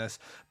in on this.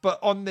 But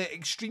on the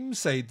extreme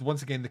side,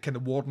 once again, the kind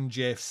of Warden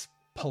Jeffs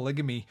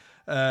polygamy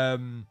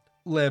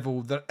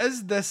level, there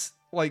is this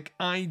like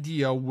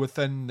idea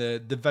within the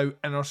devout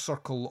inner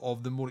circle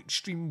of the more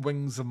extreme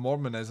wings of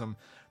Mormonism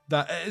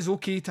that it is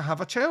okay to have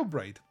a child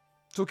bride.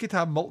 It's okay to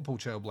have multiple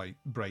child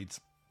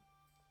brides.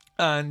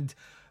 And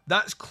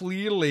that's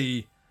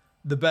clearly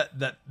the bit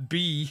that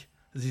B,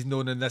 as he's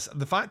known in this,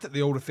 the fact that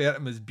they all refer to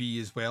him as B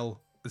as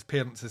well, as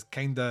parents, is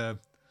kind of,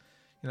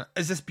 you know,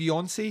 is this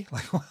Beyonce?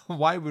 Like,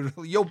 why would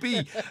yo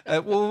B?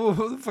 What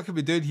the fuck are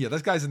we doing here?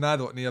 This guy's an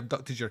adult and he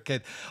abducted your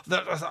kid.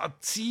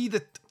 See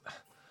that.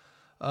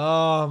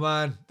 Oh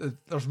man,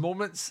 there's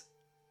moments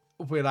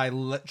where I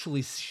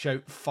literally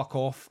shout "fuck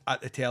off"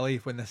 at the telly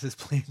when this is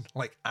playing,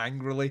 like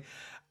angrily,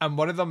 and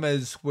one of them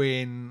is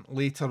when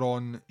later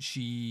on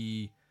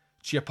she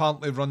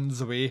apparently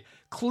runs away.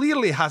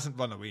 Clearly hasn't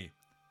run away.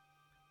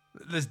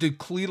 This dude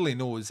clearly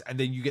knows, and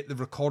then you get the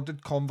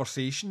recorded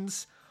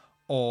conversations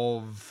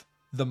of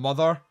the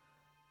mother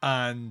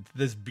and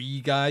this B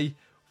guy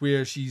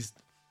where she's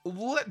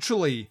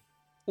literally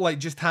like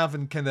just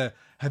having kind of,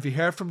 have you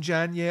heard from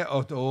Jan yet?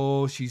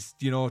 Oh, she's,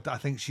 you know, I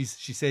think she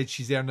said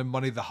she's earning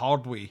money the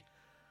hard way.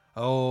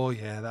 Oh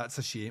yeah, that's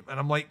a shame. And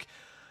I'm like,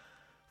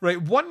 right,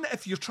 one,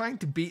 if you're trying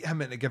to bait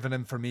him into giving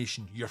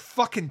information, you're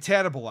fucking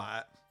terrible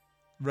at it,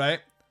 right?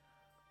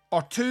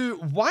 Or two,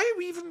 why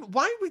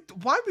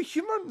are we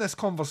humouring this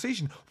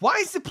conversation? Why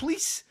is the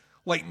police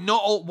like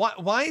not all?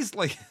 Why is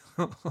like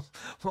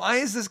why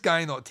is this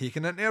guy not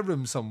taken into a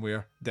room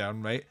somewhere,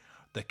 Darren? Right,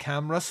 the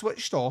camera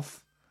switched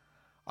off,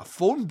 a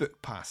phone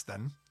book passed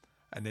in,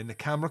 and then the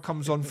camera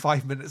comes on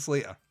 5 minutes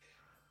later.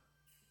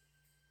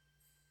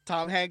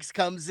 Tom Hanks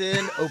comes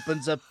in,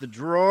 opens up the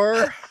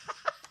drawer.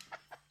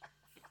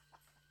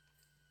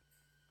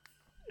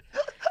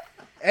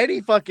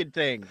 Any fucking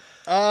thing.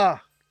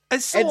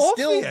 It's so and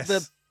obvious.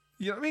 Still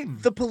you know what I mean?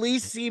 The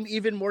police seem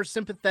even more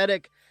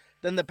sympathetic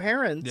than the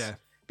parents. Yeah.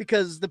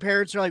 Because the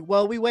parents are like,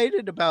 well, we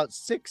waited about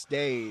 6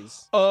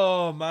 days.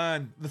 Oh,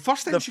 man. The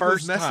first time she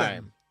goes missing,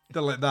 time.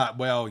 They're like that,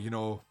 well, you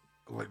know,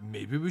 like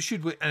maybe we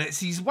should wait. And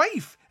it's his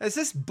wife. It's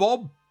this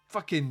Bob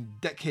fucking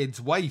dickhead's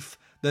wife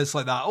that's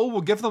like that. Oh,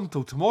 we'll give them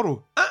till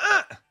tomorrow.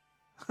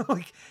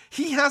 Like,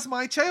 he has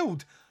my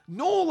child.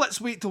 No, let's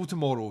wait till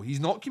tomorrow. He's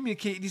not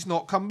communicated. He's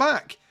not come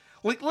back.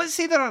 Like, let's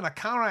say they're in a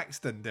car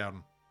accident,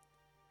 Darren.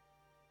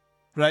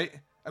 Right?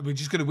 And we're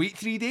just going to wait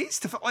 3 days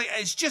to... Like,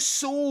 it's just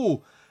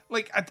so...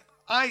 Like,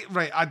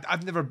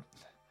 I've never...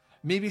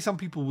 Maybe some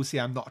people will say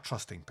I'm not a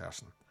trusting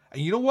person.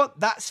 And you know what?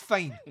 That's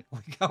fine.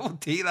 Like, I'll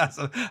take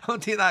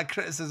that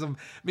criticism.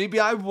 Maybe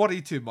I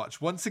worry too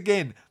much. Once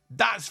again,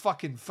 that's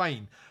fucking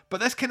fine. But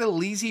this kind of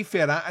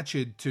laissez-faire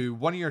attitude to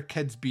one of your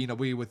kids being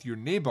away with your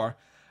neighbour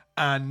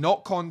and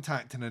not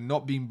contacting and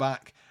not being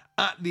back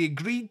at the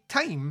agreed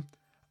time,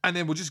 and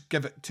then we'll just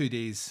give it 2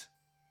 days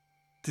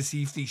to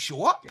see if they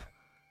show up.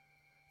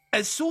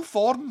 It's so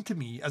foreign to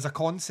me as a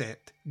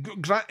concept.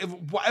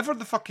 Whatever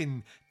the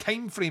fucking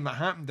time frame it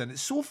happened in,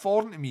 it's so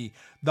foreign to me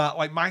that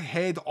like my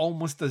head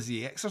almost does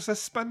the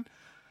Exorcist spin.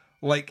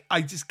 Like,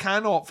 I just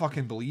cannot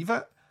fucking believe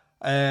it.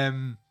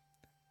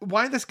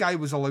 Why this guy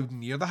was allowed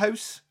near the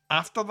house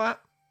after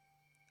that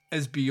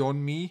is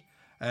beyond me.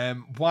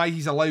 Why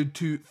he's allowed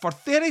to, for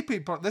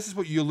therapy, this is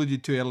what you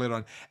alluded to earlier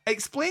on.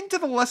 Explain to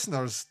the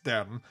listeners,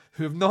 Darren,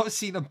 who have not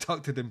seen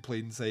Abducted in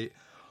Plain Sight,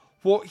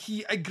 what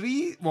he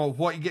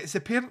gets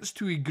the parents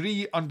to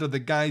agree under the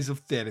guise of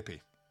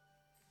therapy.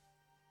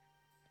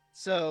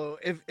 So,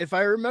 if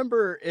I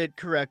remember it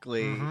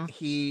correctly,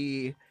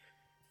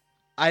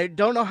 I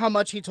don't know how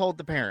much he told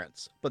the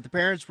parents, but the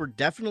parents were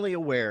definitely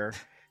aware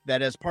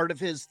that as part of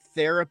his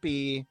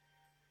therapy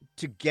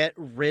to get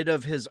rid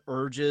of his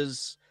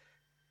urges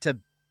to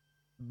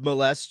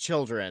molest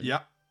children,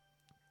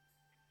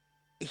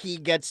 he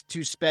gets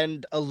to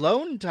spend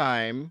alone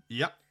time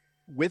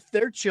with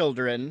their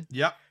children,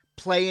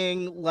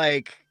 playing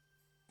like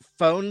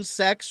phone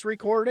sex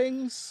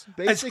recordings,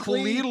 basically. It's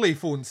clearly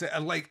phone sex.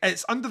 Like,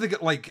 it's under the,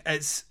 like,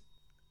 it's,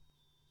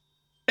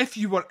 if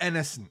you were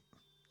innocent,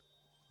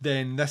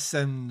 then this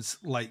sounds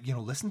like, you know,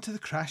 listen to the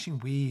crashing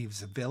waves,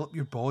 develop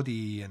your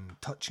body and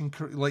touching,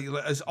 like,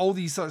 it's all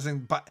these sorts of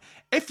things. But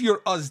if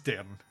you're us,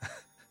 Darren,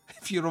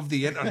 if you're of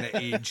the internet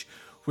age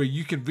where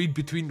you can read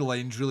between the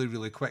lines really,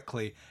 really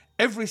quickly,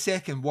 every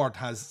second word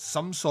has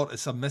some sort of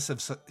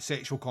submissive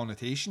sexual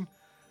connotation.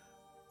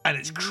 And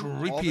it's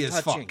creepy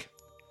as fuck.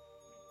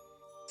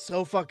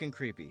 So fucking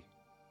creepy.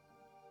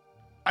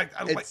 But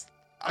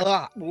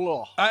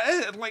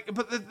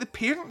the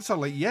parents are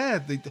like, yeah,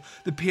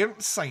 the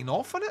parents sign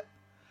off on it,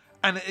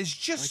 and it is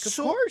just like,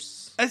 so. Of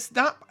course, it's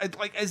that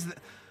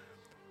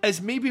it's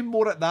maybe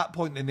more at that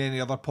point than any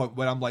other point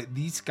where I'm like,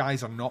 these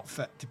guys are not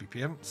fit to be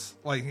parents.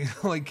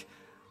 Like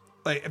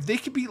like, if they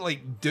could be,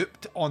 like,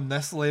 duped on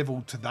this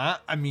level to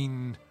that, I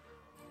mean,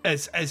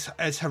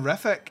 it's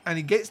horrific. And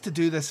he gets to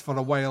do this for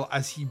a while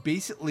as he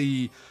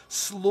basically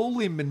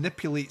slowly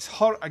manipulates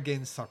her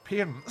against her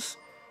parents.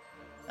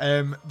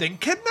 Then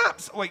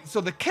kidnaps, like,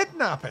 so the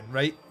kidnapping,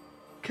 right?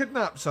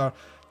 Kidnaps her,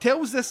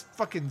 tells this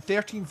fucking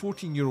 13,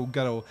 14-year-old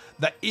girl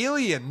that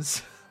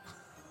aliens,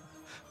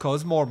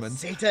 cause Mormons,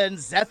 Satan,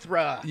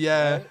 Zethra,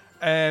 yeah,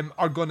 right?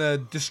 Are gonna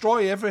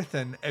destroy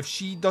everything if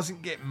she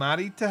doesn't get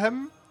married to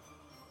him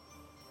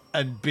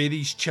and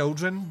buries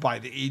children by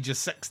the age of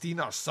 16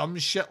 or some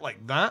shit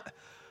like that.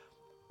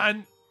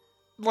 And,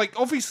 like,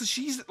 obviously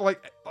she's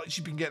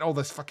been getting all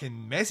this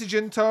fucking message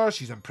into her,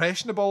 she's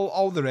impressionable,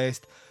 all the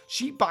rest.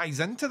 She buys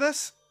into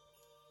this.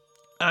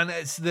 And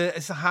it's the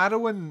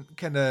harrowing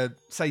kind of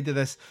side of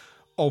this,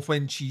 of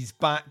when she's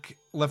back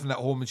living at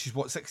home and she's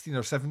 16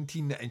 or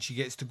 17, and she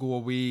gets to go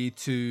away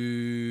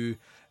to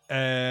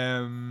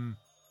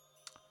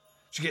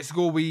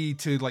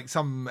like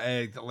some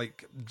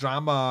like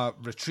drama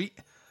retreat.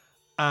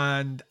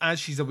 And as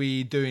she's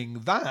away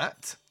doing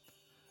that,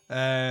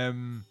 a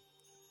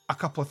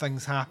couple of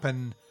things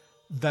happen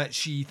that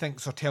she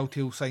thinks are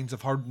telltale signs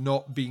of her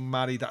not being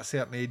married at a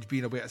certain age,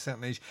 being away at a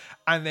certain age.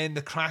 And then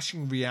the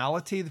crashing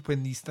reality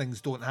when these things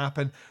don't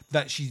happen,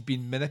 that she's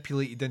been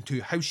manipulated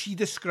into, how she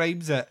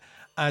describes it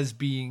as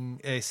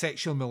being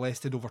sexually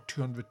molested over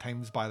 200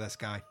 times by this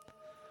guy.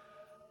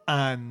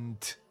 And,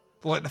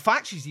 like, the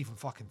fact she's even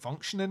fucking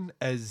functioning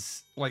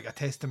is, like, a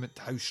testament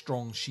to how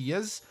strong she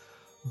is.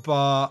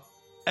 But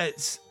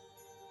it's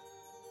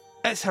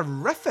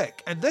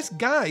horrific. And this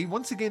guy,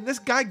 once again,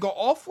 got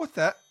off with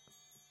it,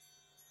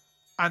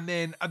 and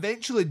then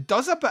eventually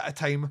does a bit of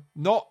time,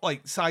 not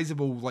like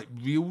sizable, like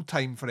real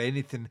time for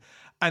anything,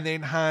 and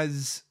then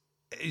has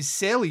his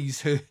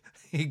cellies who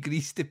he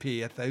agrees to pay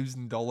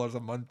 $1,000 a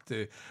month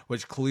to,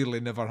 which clearly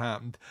never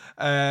happened,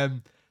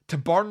 to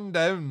burn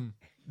down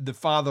the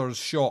father's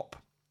shop,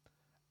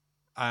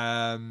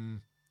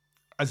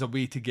 as a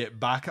way to get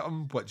back at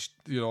him, which,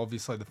 you know,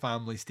 obviously the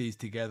family stays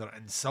together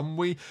in some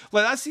way.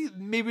 Like, that's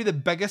maybe the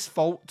biggest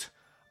fault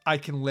I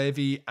can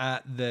levy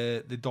at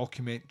the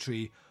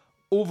documentary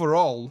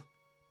overall,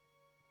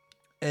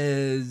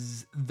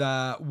 is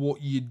that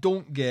what you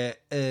don't get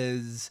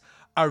is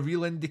a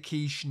real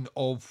indication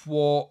of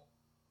what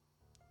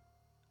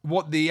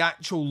the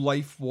actual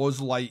life was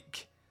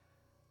like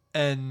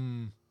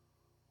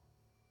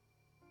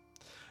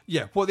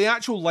what the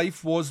actual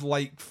life was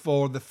like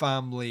for the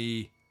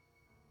family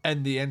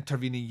in the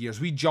intervening years.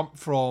 We jump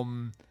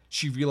from,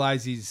 she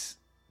realizes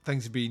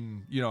things have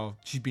been, you know,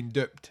 she's been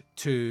duped,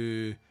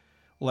 to,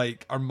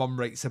 like, her mum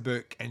writes a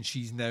book and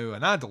she's now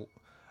an adult.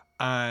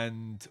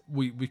 And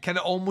we kind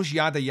of almost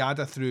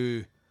yada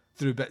through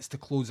bits to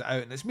close it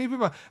out. And it's maybe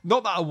not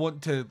that I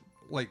want to,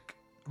 like,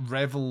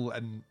 revel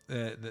in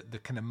the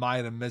kind of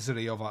mire and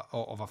misery of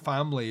a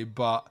family,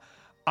 but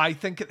I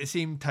think at the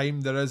same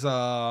time there is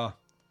a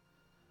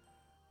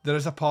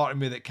part of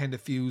me that kind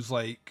of feels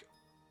like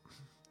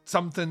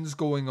something's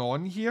going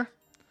on here,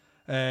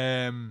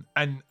 and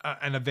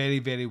in a very,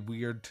 very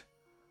weird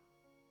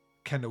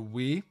kind of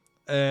way.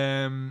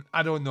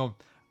 I don't know.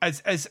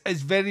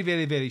 It's very,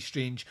 very, very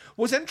strange.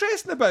 What's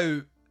interesting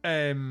about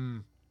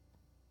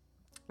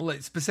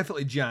like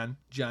specifically Jan,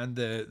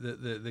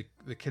 the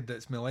kid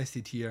that's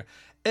molested here,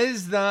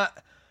 is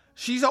that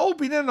she's all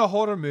been in a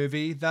horror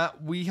movie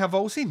that we have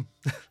all seen.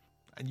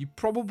 And you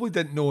probably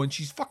didn't know, and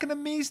she's fucking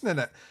amazing in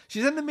it.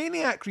 She's in the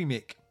Maniac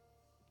remake.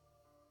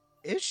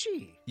 Is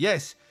she?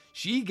 Yes.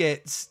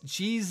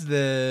 She's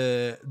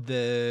the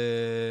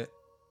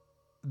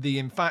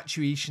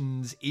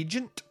infatuation's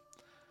agent.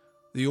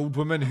 The old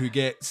woman who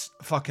gets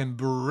fucking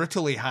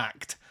brutally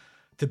hacked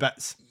to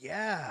bits.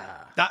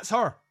 Yeah. That's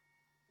her.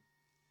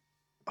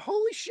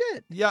 Holy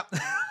shit. Yeah.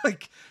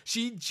 Like,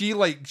 she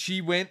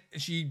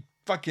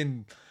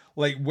fucking,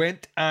 like,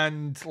 went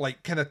and,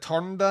 like, kind of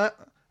turned that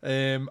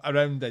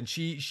around, and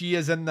she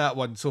is in that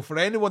one. So for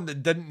anyone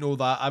that didn't know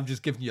that, I've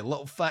just given you a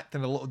little fact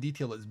and a little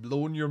detail that's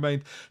blown your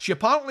mind. She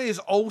apparently is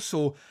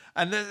also,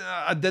 and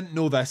I didn't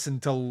know this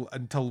until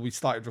we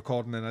started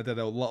recording, and I did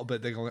a little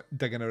bit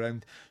digging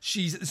around.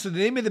 So the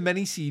name of the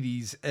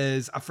miniseries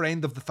is A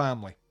Friend of the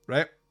Family,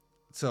 right?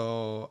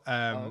 So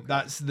okay.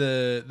 That's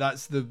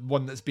the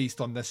one that's based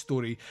on this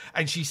story,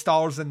 and she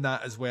stars in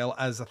that as well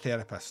as a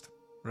therapist,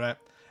 right?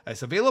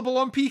 It's available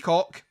on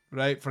Peacock,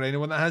 right, for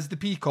anyone that has the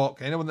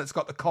Peacock, anyone that's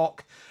got the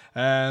cock.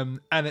 And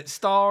it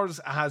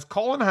has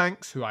Colin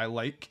Hanks, who I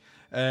like,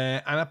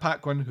 Anna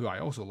Paquin, who I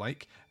also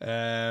like,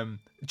 Colin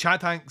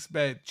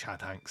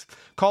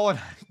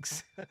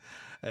Hanks,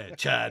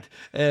 Chad.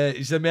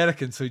 He's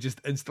American, so he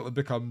just instantly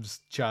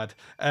becomes Chad.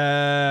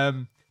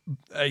 Colin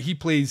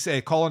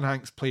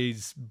Hanks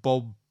plays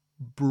Bob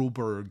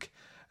Broberg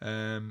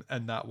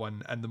in that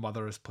one, and the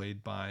mother is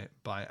played by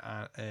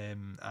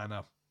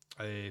Anna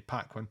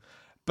Paquin.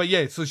 But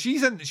yeah, so she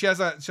has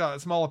a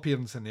small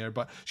appearance in there,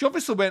 but she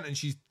obviously went and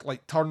she's,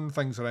 like, turned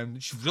things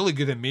around. She's really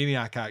good in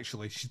Maniac,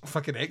 actually. She's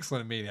fucking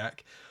excellent in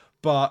Maniac.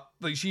 But,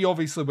 like, she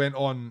obviously went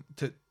on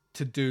to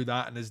to do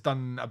that and has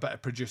done a bit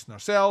of producing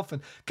herself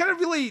and kind of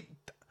really,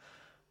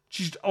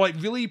 she's like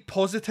really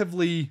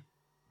positively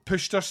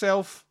pushed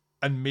herself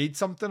and made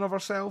something of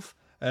herself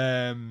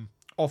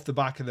off the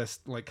back of this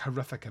like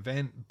horrific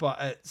event.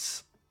 But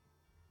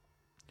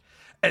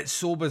it's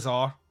so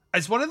bizarre.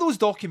 It's one of those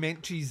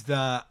documentaries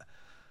that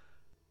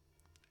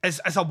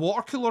is a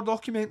water cooler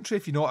documentary,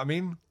 if you know what I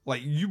mean.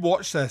 Like, you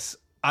watch this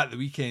at the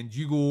weekend,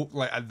 you go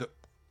like at the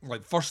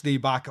first day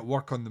back at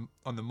work on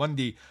the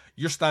Monday,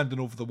 you're standing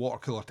over the water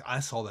cooler. I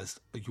saw this.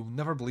 You'll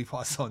never believe what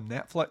I saw on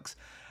Netflix.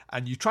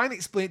 And you try and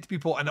explain it to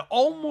people, and it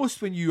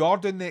almost, when you are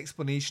doing the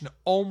explanation, it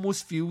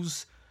almost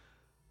feels,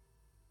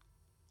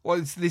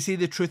 well, they say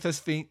the truth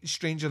is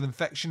stranger than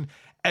fiction.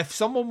 If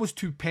someone was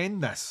to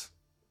pen this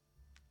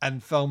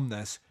and film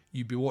this,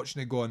 you'd be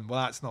watching it going,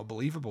 well, that's not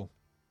believable.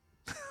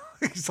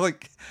 It's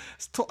like,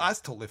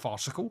 that's totally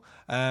farcical.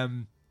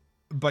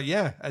 But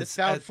yeah, the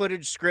found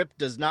footage script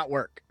does not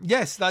work.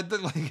 Yes, that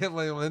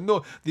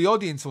no, the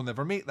audience will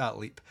never make that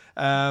leap.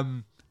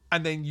 And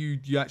then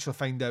you actually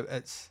find out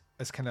it's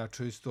kind of a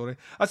true story.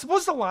 I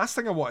suppose the last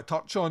thing I want to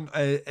touch on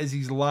is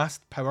his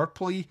last power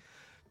plea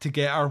to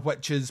get her,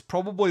 which is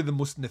probably the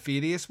most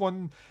nefarious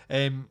one.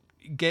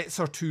 Gets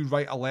her to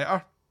write a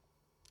letter,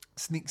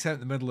 sneaks out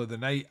in the middle of the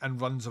night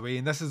and runs away.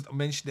 And this is, I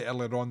mentioned it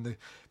earlier on, the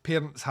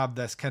parents have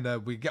this kind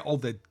of, we get all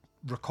the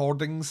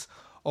recordings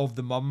of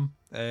the mum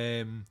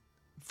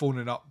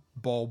phoning up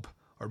Bob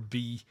or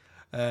B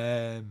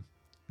to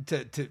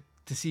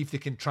see if they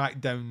can track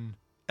down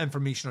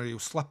information, or he'll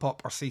slip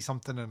up or say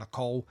something in a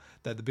call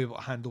that they'll be able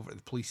to hand over to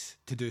the police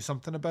to do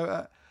something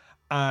about it.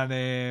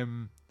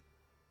 And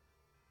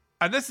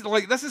this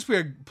is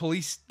where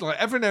police, like,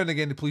 every now and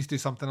again the police do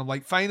something. I'm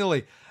like,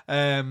 finally,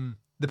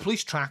 the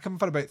police track him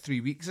for about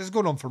 3 weeks. This is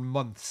going on for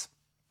months.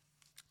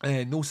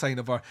 No sign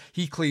of her.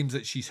 He claims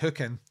that she's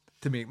hooking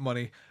to make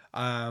money.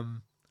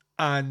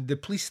 And the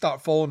police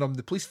start following him.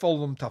 The police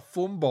follow him to a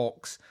phone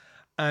box,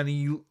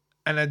 and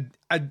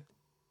a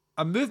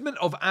movement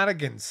of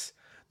arrogance.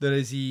 There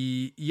is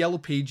a yellow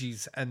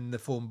pages in the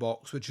phone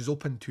box, which is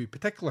open to a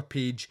particular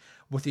page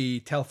with a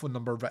telephone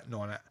number written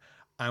on it.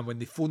 And when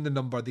they phone the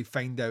number, they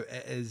find out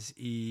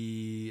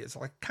it's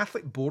like a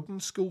Catholic boarding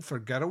school for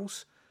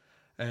girls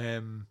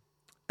in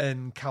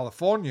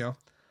California,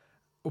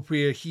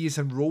 where he has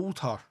enrolled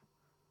her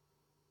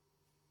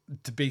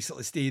to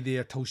basically stay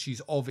there till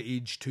she's of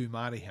age to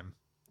marry him.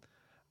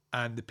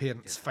 And the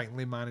parents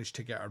finally managed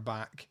to get her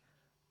back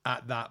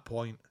at that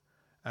point.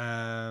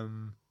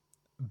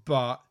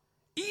 But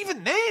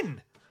even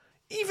then,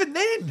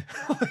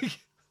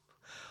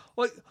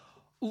 like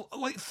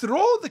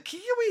throw the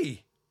key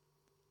away.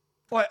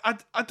 Like,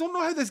 I don't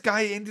know how this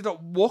guy ended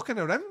up walking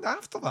around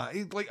after that.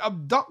 He, like,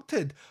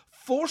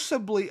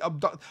 forcibly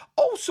abducted.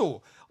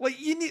 Also, like,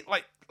 you need,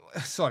 like,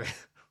 sorry,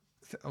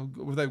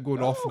 without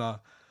going off now,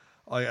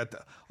 like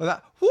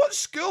that. What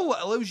school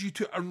allows you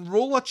to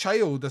enroll a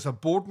child as a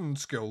boarding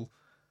school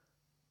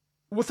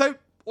without,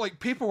 like,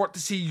 paperwork to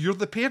say you're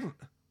the parent?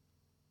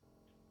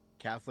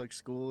 Catholic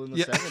school in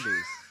the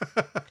 70s.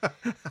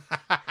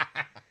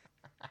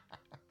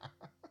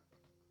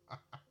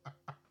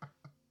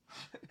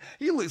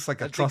 He looks like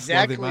a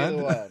trustworthy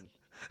man.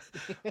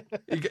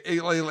 He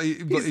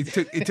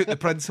took the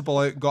principal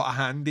out, got a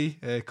handy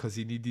because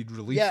he needed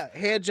relief. Yeah,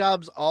 hand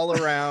jobs all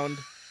around.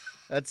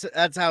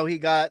 That's how he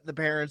got the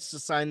parents to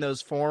sign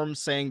those forms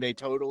saying they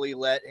totally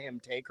let him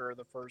take her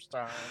the first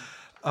time.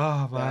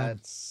 Oh man,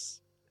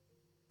 it's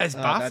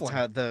baffling. That's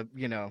how the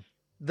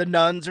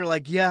nuns are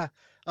like, yeah,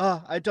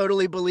 I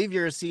totally believe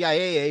you're a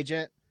CIA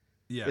agent.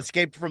 Yeah,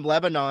 escaped from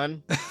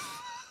Lebanon.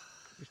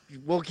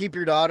 We'll keep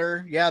your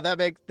daughter. Yeah, that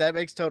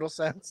makes total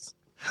sense.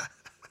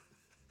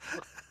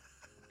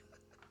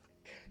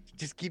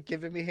 Just keep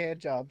giving me hand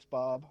jobs,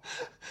 Bob.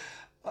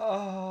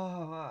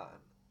 Oh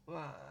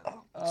man.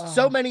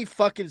 So many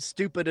fucking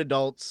stupid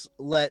adults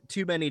let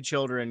too many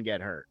children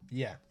get hurt.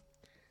 Yeah.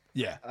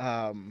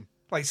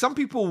 Like, some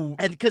people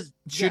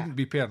shouldn't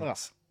be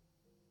parents.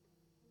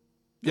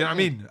 You know what I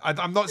mean?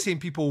 I'm not saying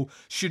people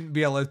shouldn't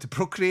be allowed to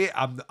procreate.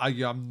 I'm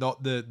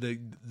not the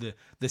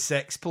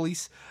sex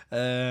police.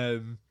 But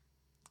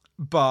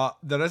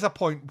there is a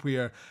point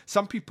where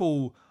some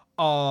people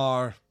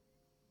are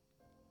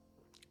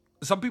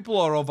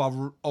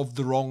of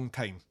the wrong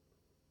time.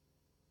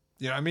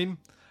 You know what I mean?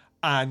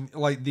 And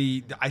like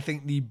I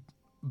think they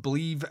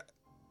believe,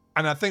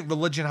 and I think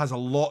religion has a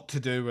lot to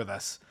do with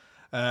this.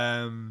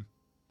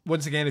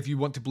 Once again, if you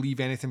want to believe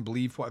anything,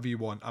 believe whatever you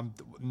want. I'm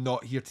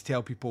not here to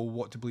tell people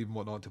what to believe and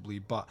what not to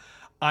believe, but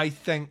I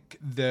think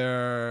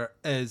there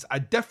is a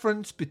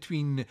difference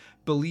between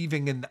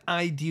believing in the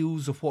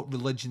ideals of what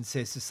religion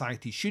says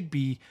society should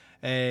be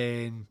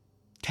and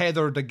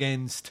tethered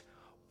against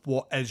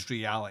what is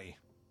reality.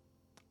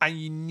 And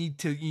you need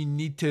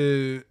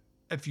to,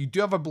 if you do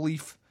have a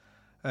belief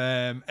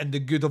in the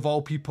good of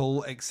all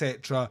people,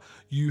 etc.,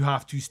 you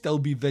have to still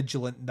be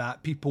vigilant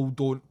that people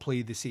don't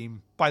play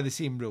by the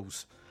same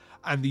rules.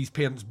 And these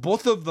parents,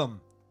 both of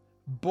them,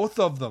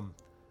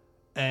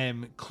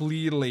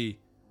 clearly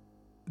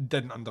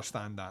didn't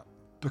understand that,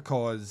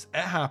 because it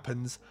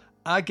happens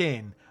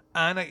again.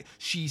 And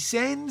she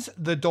sends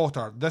the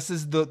daughter, this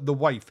is the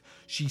wife,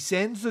 she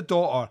sends the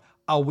daughter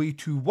away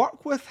to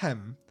work with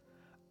him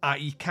at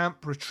a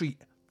camp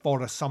retreat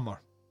for a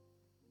summer.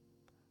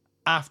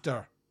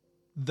 After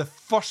the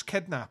first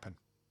kidnapping.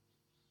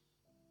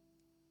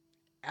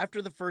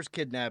 After the first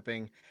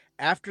kidnapping,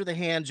 after the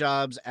hand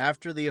jobs,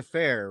 after the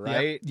affair,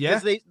 right? Yeah.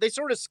 Because they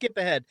sort of skip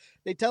ahead.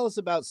 They tell us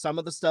about some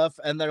of the stuff,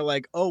 and they're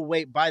like, oh,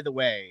 wait, by the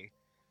way,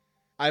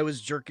 I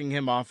was jerking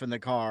him off in the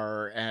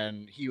car,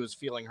 and he was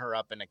feeling her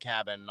up in a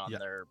cabin on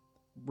their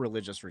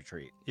religious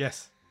retreat.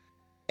 Yes.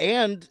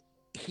 And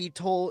he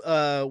told,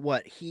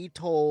 he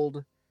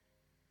told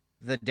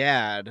the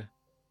dad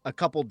a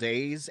couple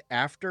days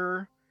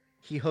after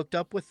he hooked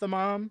up with the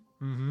mom.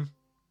 Mm-hmm.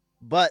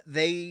 But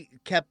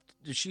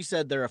she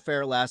said their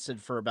affair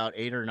lasted for about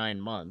 8 or 9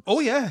 months. Oh,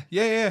 yeah.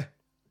 Yeah.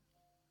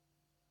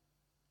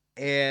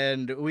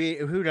 And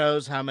who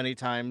knows how many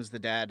times the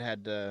dad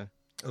had to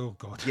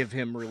give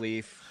him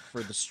relief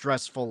for the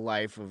stressful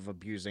life of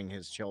abusing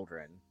his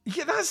children.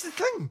 Yeah, that's the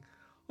thing.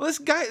 Well,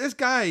 this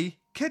guy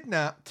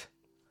kidnapped,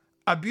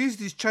 abused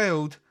his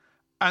child,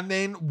 and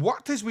then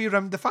worked his way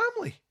around the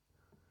family.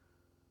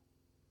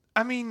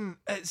 I mean,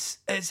 it's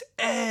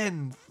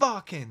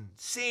fucking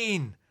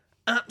insane.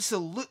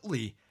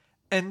 Absolutely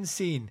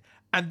insane.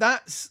 And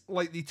that's,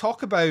 like, they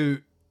talk about,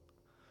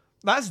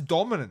 that's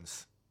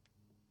dominance.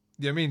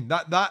 You know what I mean?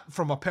 That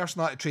from a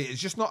personality trait is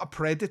just not a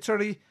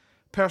predatory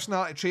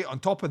personality trait. On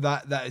top of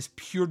that, that is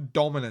pure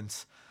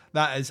dominance.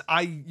 That is,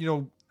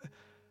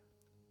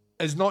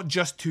 is not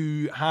just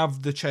to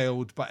have the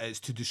child, but it's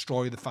to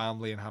destroy the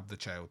family and have the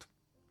child.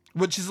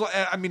 Which is,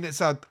 I mean,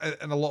 it's in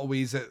a lot of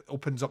ways, it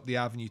opens up the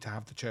avenue to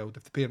have the child.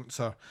 If the parents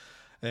are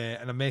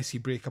in a messy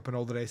breakup and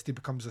all the rest, it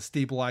becomes a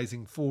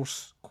stabilizing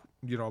force,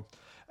 that,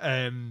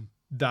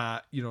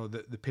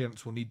 the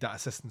parents will need that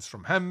assistance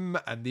from him,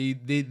 and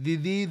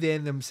they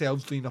then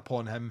themselves lean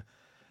upon him,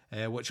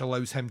 which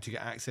allows him to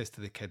get access to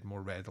the kid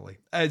more readily.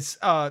 It's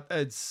a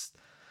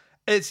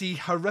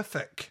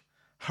horrific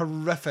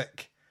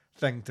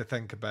thing to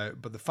think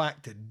about, but the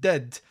fact it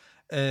did,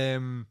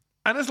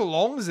 and as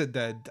long as it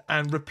did,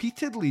 and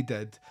repeatedly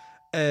did,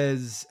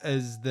 is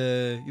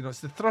the, it's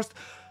the thrust.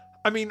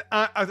 I mean,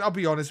 I'll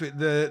be honest with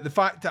you, the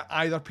fact that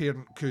either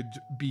parent could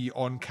be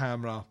on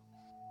camera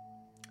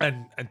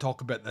and talk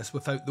about this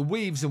without the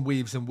waves and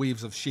waves and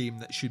waves of shame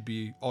that should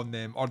be on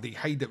them, or they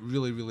hide it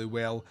really, really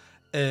well,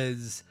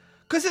 is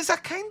because it's a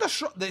kind of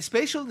shrug,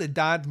 especially the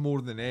dad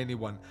more than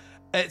anyone.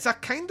 It's a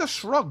kind of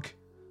shrug.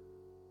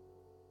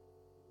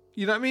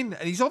 You know what I mean?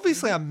 And he's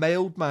obviously a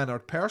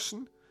mild-mannered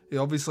person. He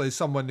obviously is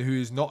someone who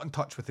is not in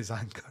touch with his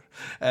anger.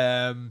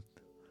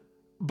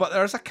 But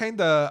there's a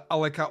kind of,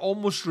 like a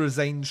almost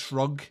resigned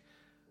shrug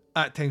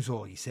at times.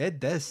 Oh, he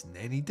said this, and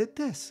then he did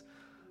this.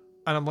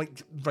 And I'm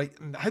like, right,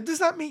 how does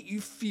that make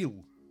you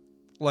feel?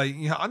 Like,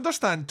 I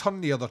understand turn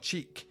the other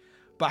cheek,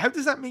 but how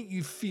does that make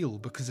you feel?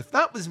 Because if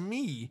that was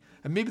me,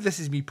 and maybe this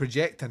is me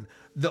projecting,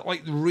 that,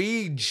 like,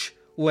 rage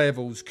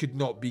levels could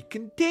not be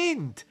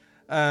contained.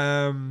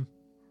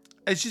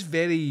 It's just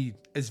very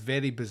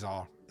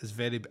bizarre. It's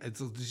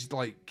just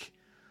like,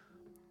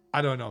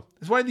 I don't know.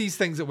 It's one of these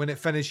things that when it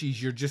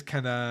finishes, you're just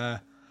kind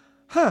of,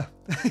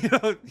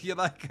 you're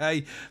that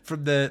guy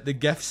from the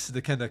GIFs,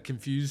 the kind of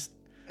confused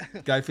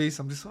guy face.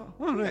 I'm just like,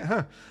 oh, right,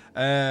 huh.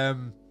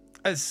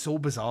 It's so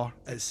bizarre.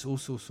 It's so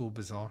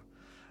bizarre.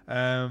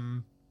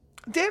 Dan,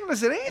 is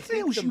there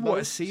anything else you want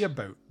to say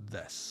about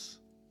this?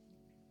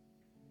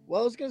 Well,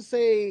 I was going to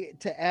say,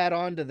 to add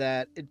on to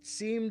that, it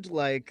seemed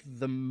like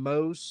the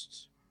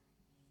most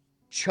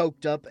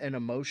choked up and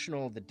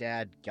emotional the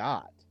dad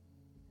got.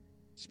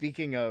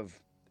 Speaking of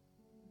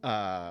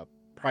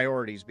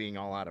priorities being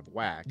all out of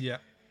whack. Yeah.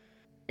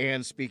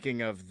 And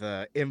speaking of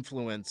the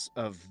influence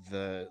of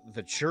the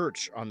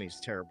church on these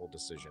terrible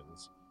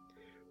decisions,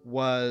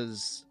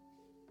 was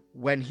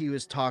when he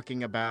was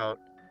talking about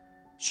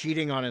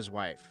cheating on his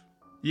wife.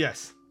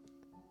 Yes.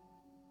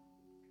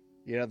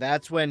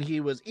 That's when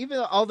he was,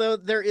 although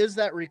there is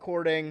that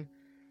recording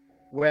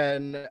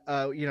when,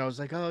 it's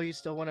like, oh, you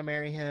still want to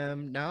marry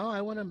him? No,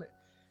 I want to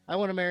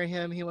marry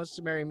him. He wants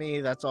to marry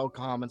me. That's all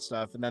common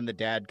stuff. And then the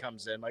dad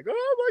comes in like,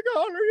 oh my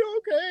God, are you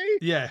okay?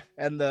 Yeah.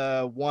 And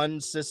the one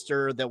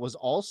sister that was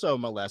also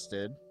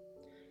molested,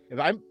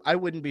 I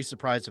wouldn't be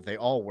surprised if they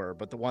all were,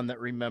 but the one that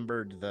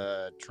remembered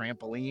the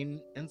trampoline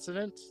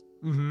incident.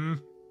 Mm-hmm.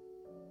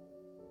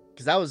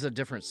 Because that was a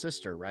different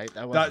sister, right?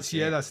 That's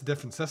a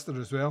different sister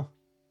as well.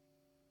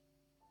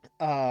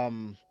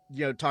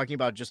 Talking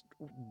about just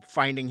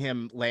finding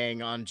him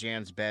laying on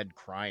Jan's bed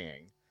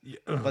crying. Yeah.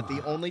 But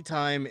the only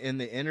time in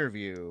the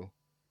interview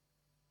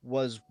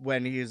was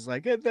when he's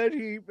like, and then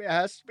he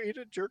asked me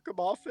to jerk him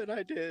off, and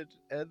I did.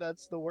 And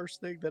that's the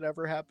worst thing that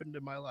ever happened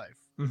in my life.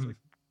 Mm-hmm. Like,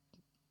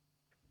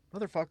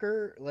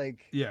 motherfucker,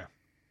 like, yeah,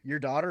 your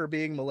daughter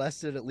being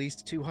molested at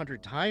least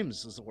 200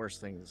 times is the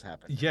worst thing that's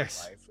happened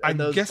yes. in your life. And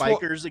those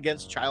bikers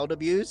against child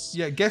abuse.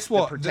 Yeah, guess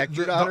what? Protect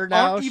your daughter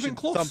now should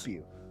thump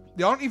you.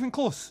 They aren't even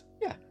close.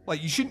 Yeah.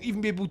 Like, you shouldn't even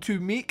be able to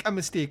make a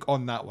mistake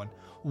on that one.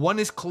 One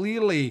is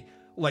clearly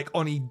like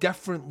on a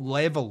different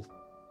level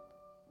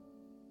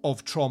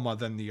of trauma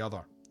than the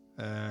other.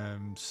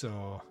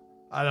 So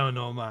I don't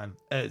know, man.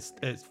 It's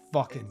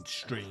fucking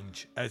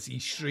strange. It's a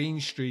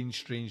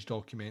strange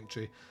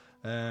documentary.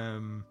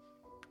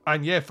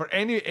 And yeah, for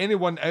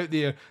anyone out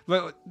there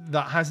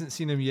that hasn't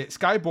seen him yet,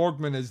 Sky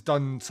Borgman has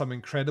done some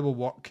incredible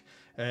work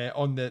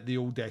on the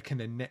old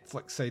kind of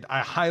Netflix side. I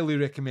highly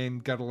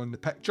recommend Girl in the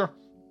Picture,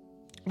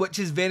 which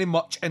is very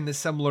much in the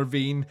similar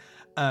vein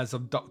as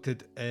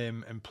Abducted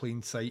in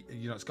Plain Sight.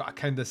 You know, it's got a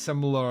kind of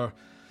similar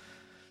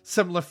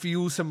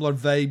feel, similar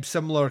vibe,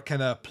 similar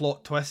kind of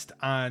plot twist,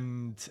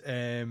 and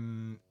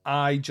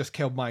I Just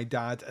Killed My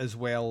Dad as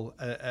well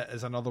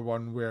as another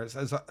one where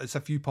it's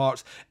a few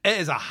parts. It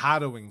is a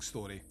harrowing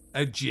story.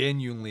 It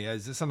genuinely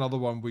is. It's another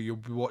one where you'll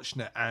be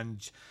watching it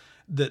and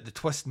the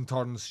twists and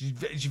turns.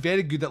 She's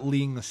very good at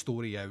laying the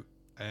story out.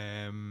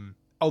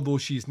 Although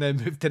she's now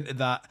moved into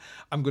that,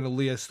 I'm going to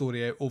lay a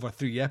story out over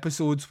 3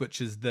 episodes,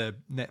 which is the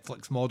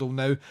Netflix model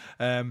now.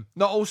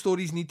 Not all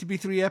stories need to be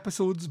 3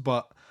 episodes,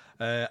 but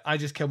I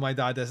Just Killed My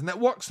Dad is, and it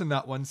works in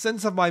that one.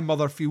 Sins of My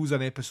Mother feels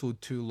an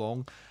episode too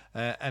long,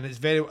 and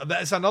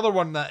it's another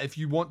one that if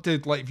you want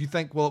to, like, if you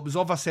think, well, it was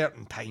of a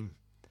certain time,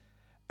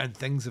 and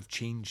things have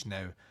changed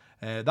now.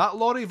 That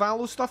Lori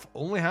Vallow stuff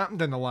only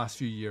happened in the last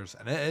few years,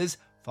 and it is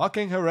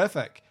fucking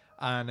horrific,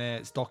 and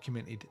it's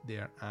documented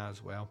there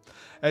as well.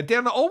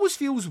 Darren, it always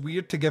feels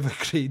weird to give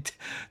a grade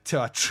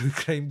to a true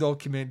crime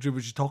documentary,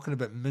 which is talking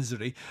about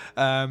misery.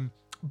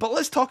 But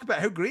let's talk about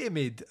how great it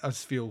made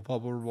us feel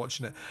while we were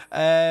watching it.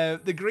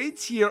 The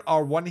grades here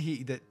are 1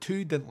 hated it,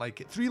 2 didn't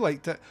like it, 3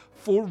 liked it,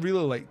 4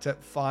 really liked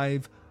it,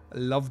 5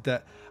 loved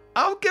it.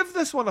 I'll give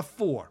this one a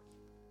 4.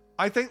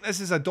 I think this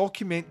is a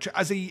documentary,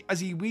 as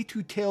a way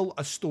to tell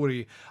a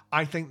story.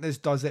 I think this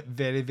does it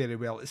very, very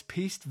well. It's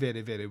paced very,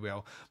 very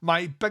well.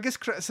 My biggest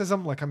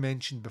criticism, like I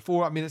mentioned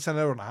before, I mean, it's an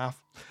hour and a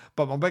half,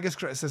 but my biggest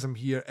criticism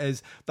here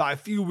is that I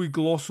feel we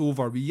gloss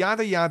over, we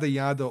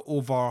yada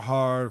over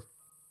her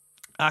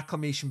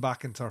acclamation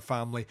back into her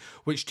family,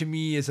 which to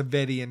me is a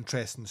very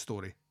interesting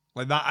story.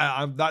 Like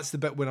that, that's the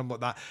bit where I'm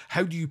like that.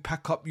 How do you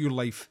pick up your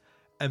life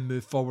and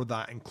move forward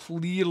that? And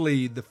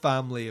clearly the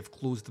family have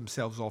closed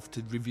themselves off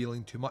to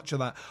revealing too much of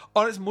that,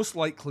 or it's most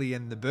likely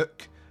in the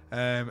book,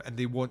 and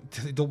they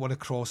don't want to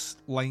cross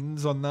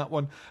lines on that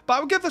one. But I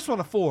would give this one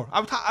a 4.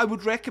 I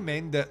would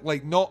recommend it,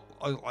 like, not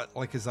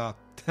like as a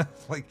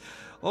like,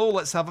 oh,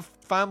 let's have a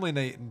family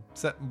night and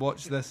sit and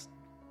watch this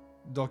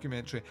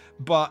documentary.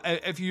 But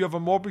if you have a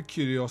morbid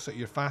curiosity,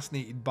 you're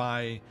fascinated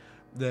by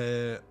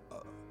the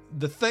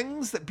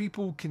things that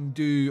people can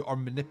do or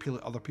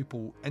manipulate other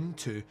people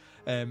into,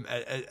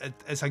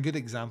 it's a good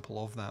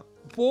example of that.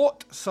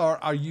 What, sir,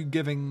 are you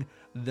giving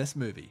this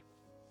movie?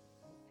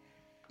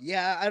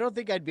 Yeah, I don't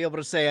think I'd be able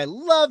to say I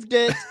loved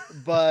it,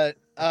 but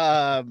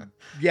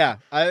yeah,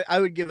 I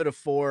would give it a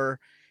 4.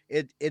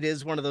 It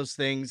is one of those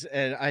things,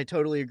 and I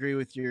totally agree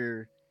with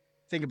your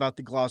thing about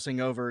the glossing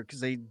over,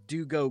 because they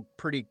do go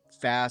pretty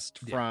fast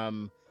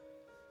from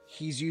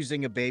he's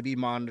using a baby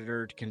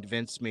monitor to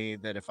convince me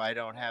that if I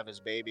don't have his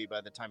baby by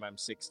the time I'm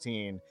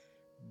 16,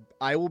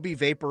 I will be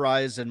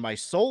vaporized and my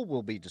soul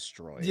will be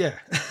destroyed. Yeah.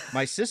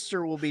 My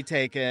sister will be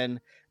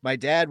taken, my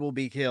dad will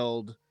be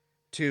killed,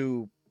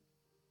 to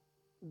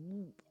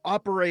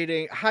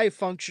operating, high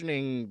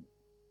functioning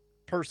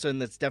person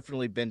that's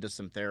definitely been to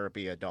some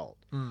therapy adult.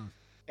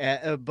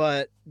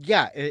 But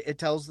yeah, it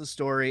tells the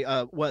story.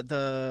 What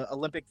the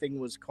Olympic thing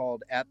was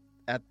called, at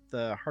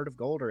the Heart of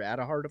Gold, or At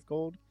a Heart of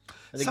Gold.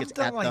 I think something it's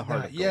At like the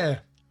Heart that. of Gold. Yeah,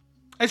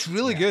 it's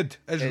really good.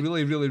 It's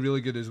really, really, really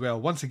good as well.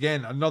 Once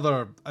again,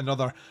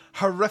 another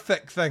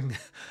horrific thing.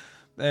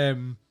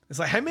 It's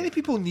like, how many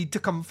people need to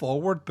come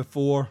forward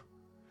before?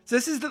 So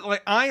this is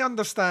like, I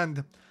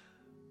understand.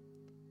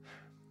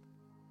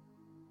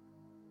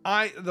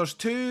 There's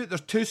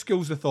two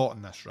schools of thought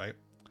in this, right?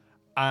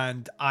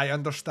 And I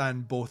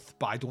understand both,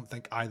 but I don't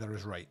think either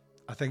is right.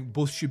 I think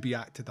both should be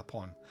acted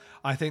upon.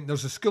 I think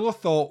there's a school of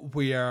thought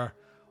where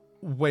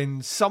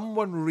when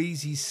someone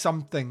raises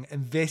something,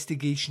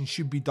 investigation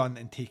should be done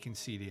and taken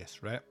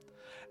serious, right?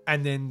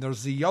 And then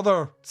there's the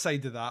other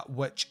side of that,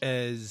 which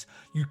is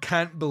you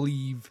can't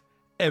believe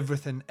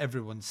everything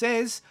everyone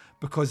says,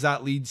 because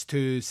that leads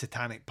to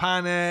satanic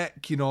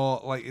panic, you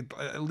know, like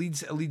it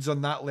leads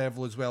on that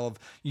level as well, of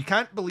you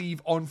can't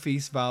believe on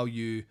face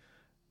value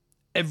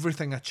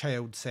everything a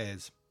child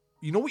says.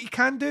 You know what you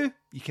can do?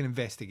 You can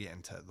investigate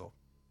into it, though.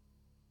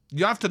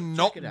 You have to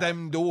knock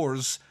down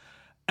doors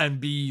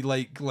and be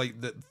like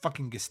the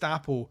fucking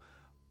Gestapo,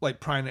 like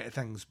prying into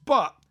things.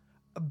 But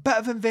a bit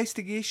of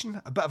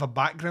investigation, a bit of a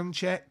background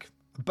check,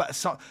 a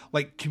bit of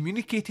like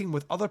communicating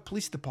with other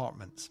police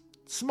departments,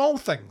 small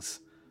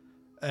things.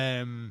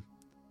 Do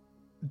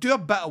a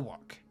bit of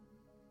work.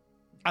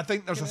 I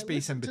think there's a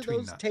space in between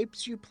those that.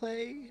 Tapes you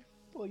play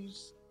while you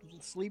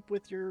sleep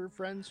with your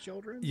friends'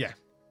 children? Yeah.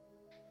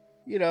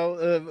 You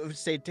know,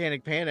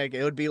 Satanic Panic,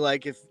 it would be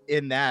like if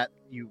in that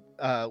you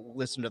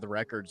listen to the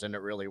records and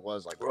it really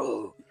was like,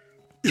 bro,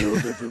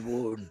 killed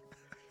everyone.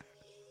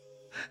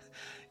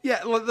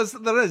 Yeah, well, there's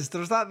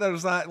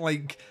that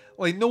like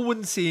like, no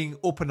one's saying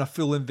open a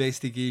full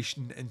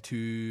investigation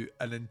into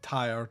an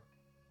entire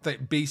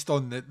thing based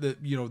on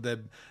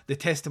the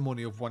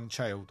testimony of one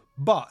child.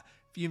 But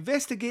if you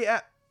investigate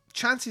it,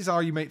 chances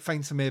are you might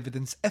find some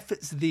evidence if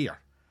it's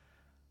there.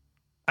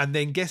 And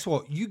then guess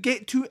what? You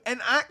get to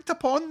enact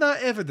upon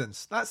that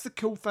evidence. That's the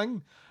cool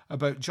thing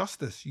about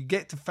justice. You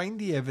get to find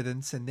the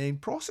evidence and then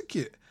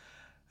prosecute.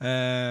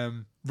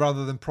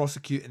 Rather than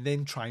prosecute and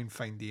then try and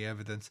find the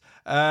evidence.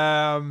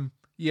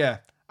 Yeah,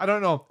 I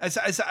don't know.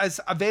 It's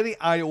a very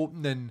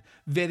eye-opening,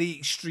 very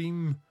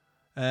extreme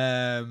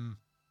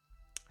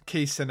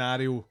case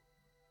scenario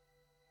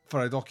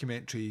for a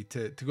documentary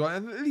to go.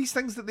 And these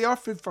things that they are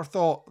food for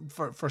thought,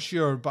 for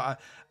sure. But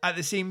at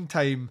the same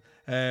time,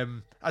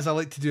 as I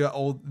like to do at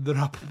all the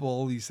wrap up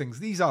all these things,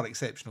 these are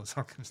exceptional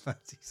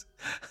circumstances.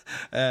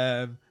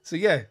 So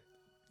yeah,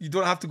 you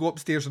don't have to go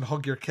upstairs and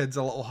hug your kids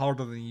a little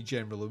harder than you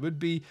generally would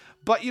be.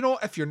 But you know,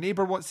 if your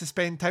neighbour wants to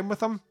spend time with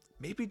them,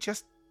 maybe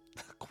just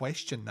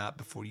question that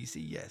before you say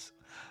yes.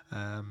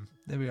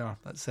 There we are.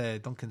 That's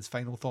Duncan's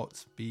final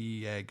thoughts.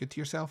 Be good to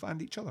yourself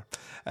and each other.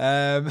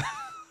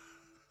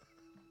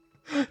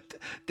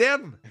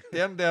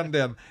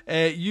 Darren.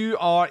 You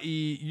are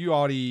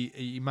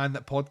a man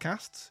that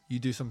podcasts. You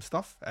do some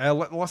stuff.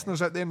 Let the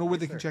listeners out there know where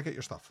they can check out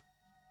your stuff.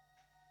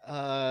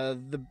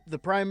 The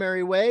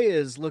primary way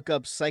is look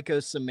up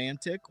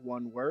Psychosemantic,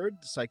 one word,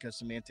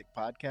 Psychosemantic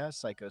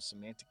Podcast.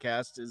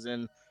 Psychosemanticast is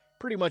in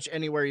pretty much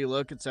anywhere you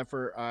look, except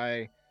for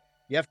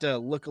you have to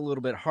look a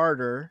little bit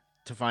harder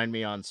to find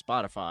me on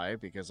Spotify,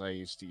 because I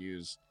used to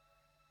use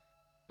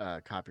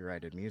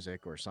copyrighted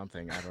music or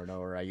something. I don't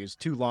know, or I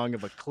used too long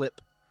of a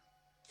clip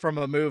from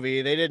a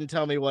movie. They didn't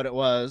tell me what it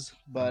was,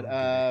 but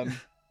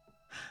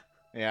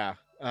yeah.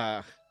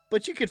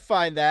 But you could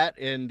find that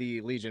in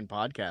the Legion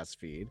podcast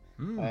feed.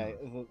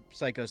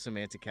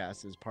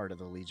 Psychosemanticast is part of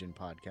the Legion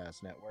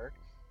podcast network.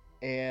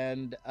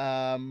 And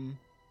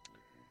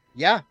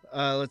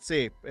let's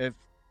see.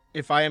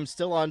 If I am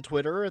still on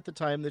Twitter at the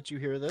time that you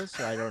hear this,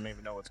 I don't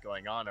even know what's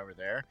going on over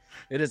there.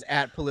 It is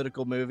at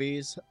Political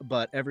Movies,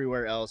 but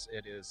everywhere else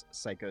it is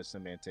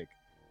Psychosemantic,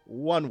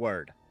 one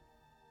word.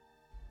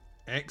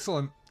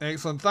 Excellent.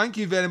 Thank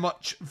you very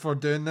much for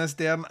doing this,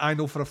 Darren. I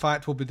know for a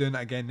fact we'll be doing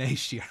it again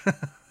next year.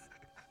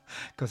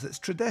 Because it's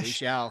tradition. We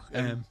shall.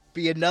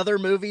 Be another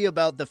movie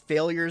about the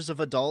failures of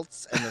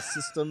adults and the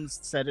systems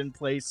set in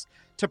place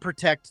to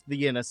protect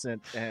the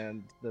innocent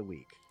and the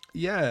weak.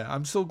 Yeah,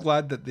 I'm so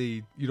glad that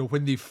they,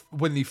 when they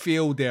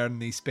fail, Darren,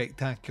 they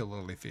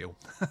spectacularly fail.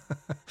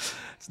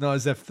 It's not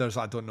as if there's,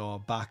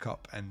 a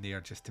backup in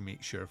there just to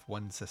make sure if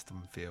one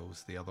system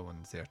fails, the other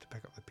one's there to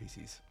pick up the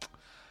pieces.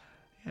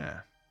 Yeah,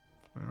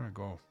 there we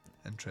go.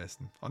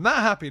 Interesting. On that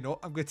happy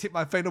note, I'm going to take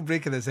my final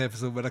break of this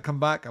episode. When I come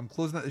back, I'm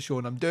closing out the show,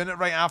 and I'm doing it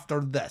right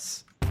after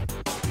this.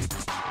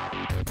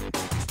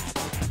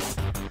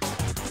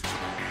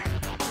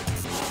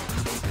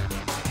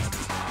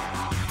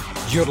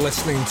 You're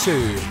listening to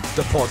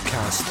the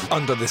podcast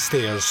Under the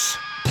Stairs.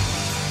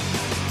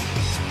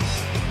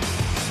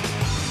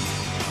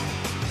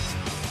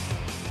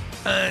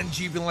 And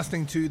you've been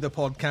listening to the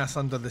podcast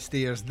Under the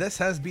Stairs. This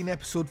has been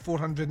episode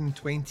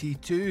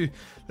 422.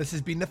 This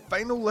has been the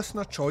final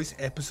listener choice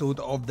episode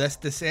of this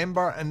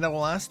December and the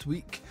last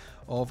week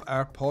of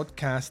our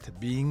podcast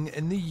being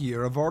in the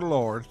year of our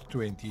Lord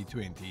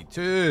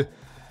 2022.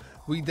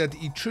 We did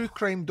a true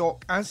crime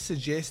doc as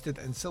suggested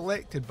and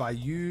selected by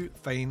you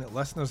fine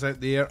listeners out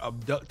there,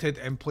 abducted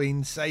in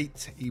plain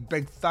sight. A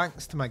big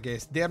thanks to my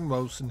guest Darren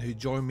Wilson, who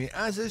joined me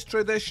as is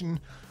tradition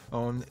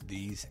on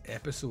these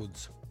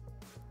episodes.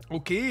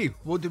 Okay,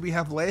 what do we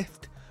have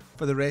left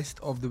for the rest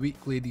of the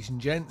week, ladies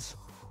and gents?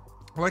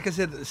 Like I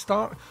said at the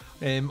start,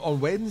 on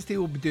Wednesday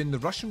we'll be doing the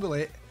Russian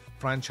Roulette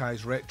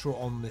franchise retro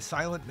on the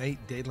Silent Night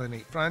Deadly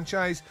Night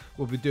franchise.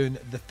 We'll be doing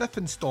the 5th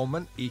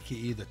installment,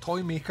 aka the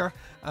Toy Maker,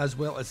 as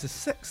well as the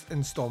 6th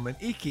installment,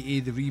 aka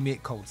the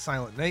remake called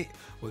Silent Night,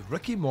 with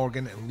Ricky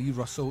Morgan and Lee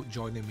Russell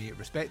joining me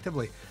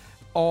respectively.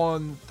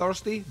 On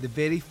Thursday, the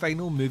very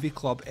final Movie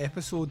Club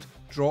episode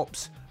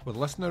drops with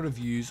listener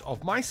reviews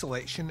of my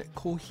selection,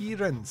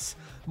 Coherence.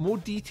 More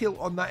detail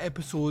on that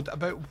episode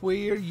about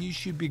where you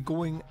should be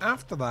going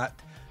after that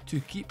to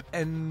keep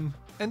in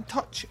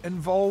touch,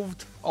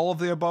 involved, all of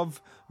the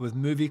above with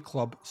Movie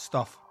Club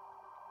stuff.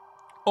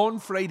 On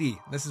Friday,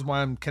 this is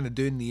why I'm kind of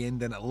doing the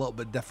ending a little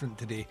bit different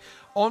today.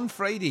 On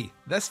Friday,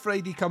 this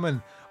Friday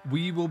coming,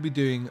 we will be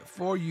doing,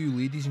 for you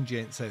ladies and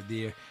gents out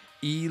there,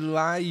 a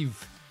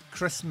live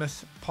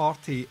Christmas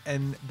party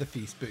in the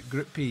Facebook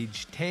group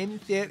page,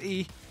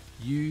 10:30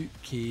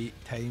 UK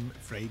time,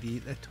 Friday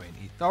the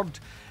 23rd.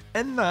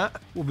 In that,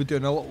 we'll be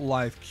doing a little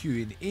live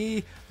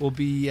Q&A. We'll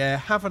be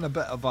having a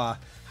bit of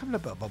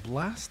a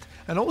blast,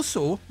 and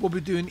also we'll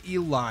be doing a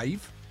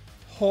live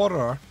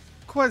horror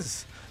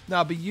quiz. Now,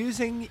 I'll be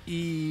using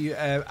a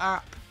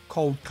app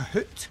called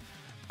Kahoot,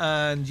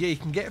 and yeah, you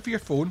can get it for your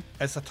phone.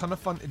 It's a ton of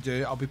fun to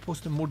do. I'll be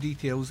posting more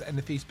details in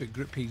the Facebook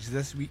group page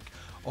this week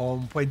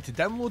on when to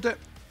download it,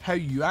 how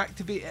you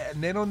activate it,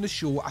 and then on the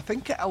show, I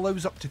think it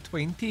allows up to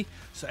 20.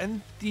 So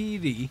in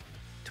theory,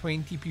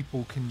 20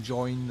 people can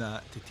join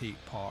that to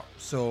take part.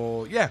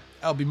 So yeah,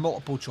 it'll be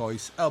multiple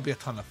choice, it'll be a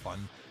ton of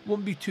fun.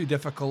 Won't be too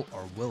difficult,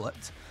 or will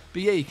it?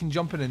 But yeah, you can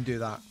jump in and do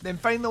that. Then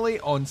finally,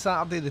 on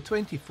Saturday the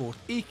 24th,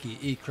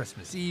 aka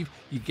Christmas Eve,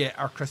 you get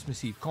our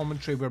Christmas Eve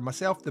commentary where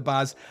myself, the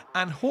Baz,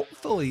 and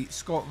hopefully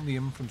Scott and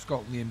Liam from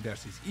Scott and Liam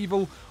vs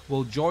Evil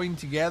will join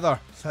together.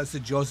 So that's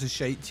the Jaws is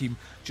Shite team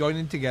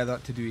joining together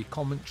to do a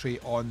commentary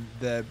on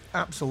the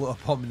absolute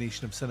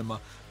abomination of cinema,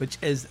 which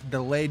is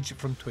The Ledge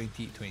from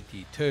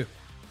 2022.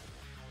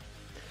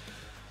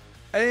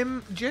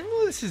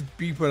 Generally this is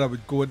be where I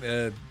would go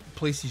into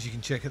places you can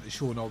check out the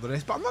show and all the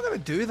rest, but I'm not going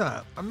to do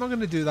that. I'm not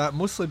going to do that,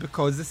 mostly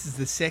because this is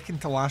the second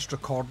to last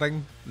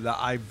recording that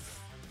I've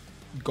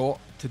got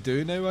to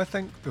do now, I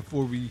think,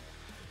 before we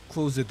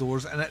close the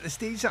doors. And at the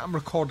stage that I'm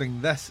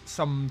recording this,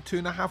 some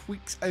 2.5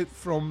 weeks out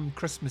from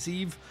Christmas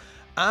Eve,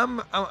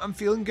 I'm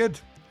feeling good.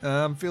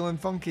 I'm feeling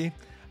funky,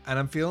 and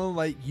I'm feeling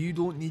like you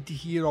don't need to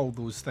hear all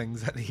those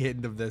things at the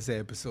end of this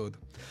episode.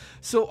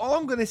 So all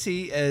I'm going to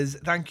say is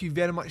thank you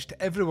very much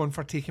to everyone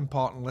for taking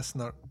part in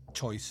Listener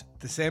Choice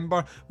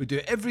December. We do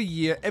it every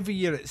year. Every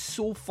year it's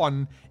so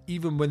fun,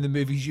 even when the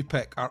movies you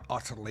pick are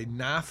utterly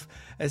naff.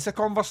 It's the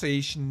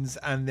conversations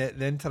and the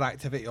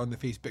interactivity on the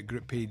Facebook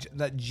group page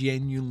that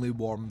genuinely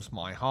warms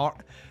my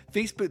heart.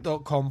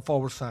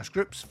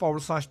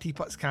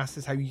 Facebook.com/groups/Teapotscast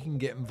is how you can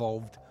get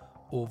involved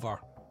over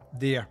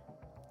there.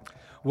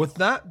 With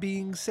that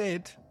being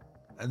said,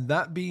 and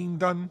that being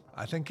done,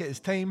 I think it is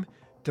time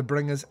to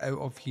bring us out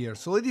of here.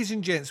 So ladies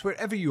and gents,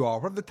 wherever you are,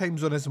 wherever the time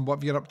zone is and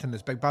whatever you're up to in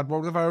this big bad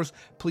world of ours,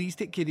 please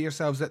take care of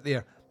yourselves out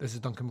there. This is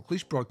Duncan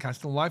McLeish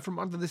broadcasting live from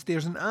under the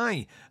stairs, and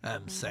I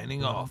am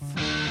signing off.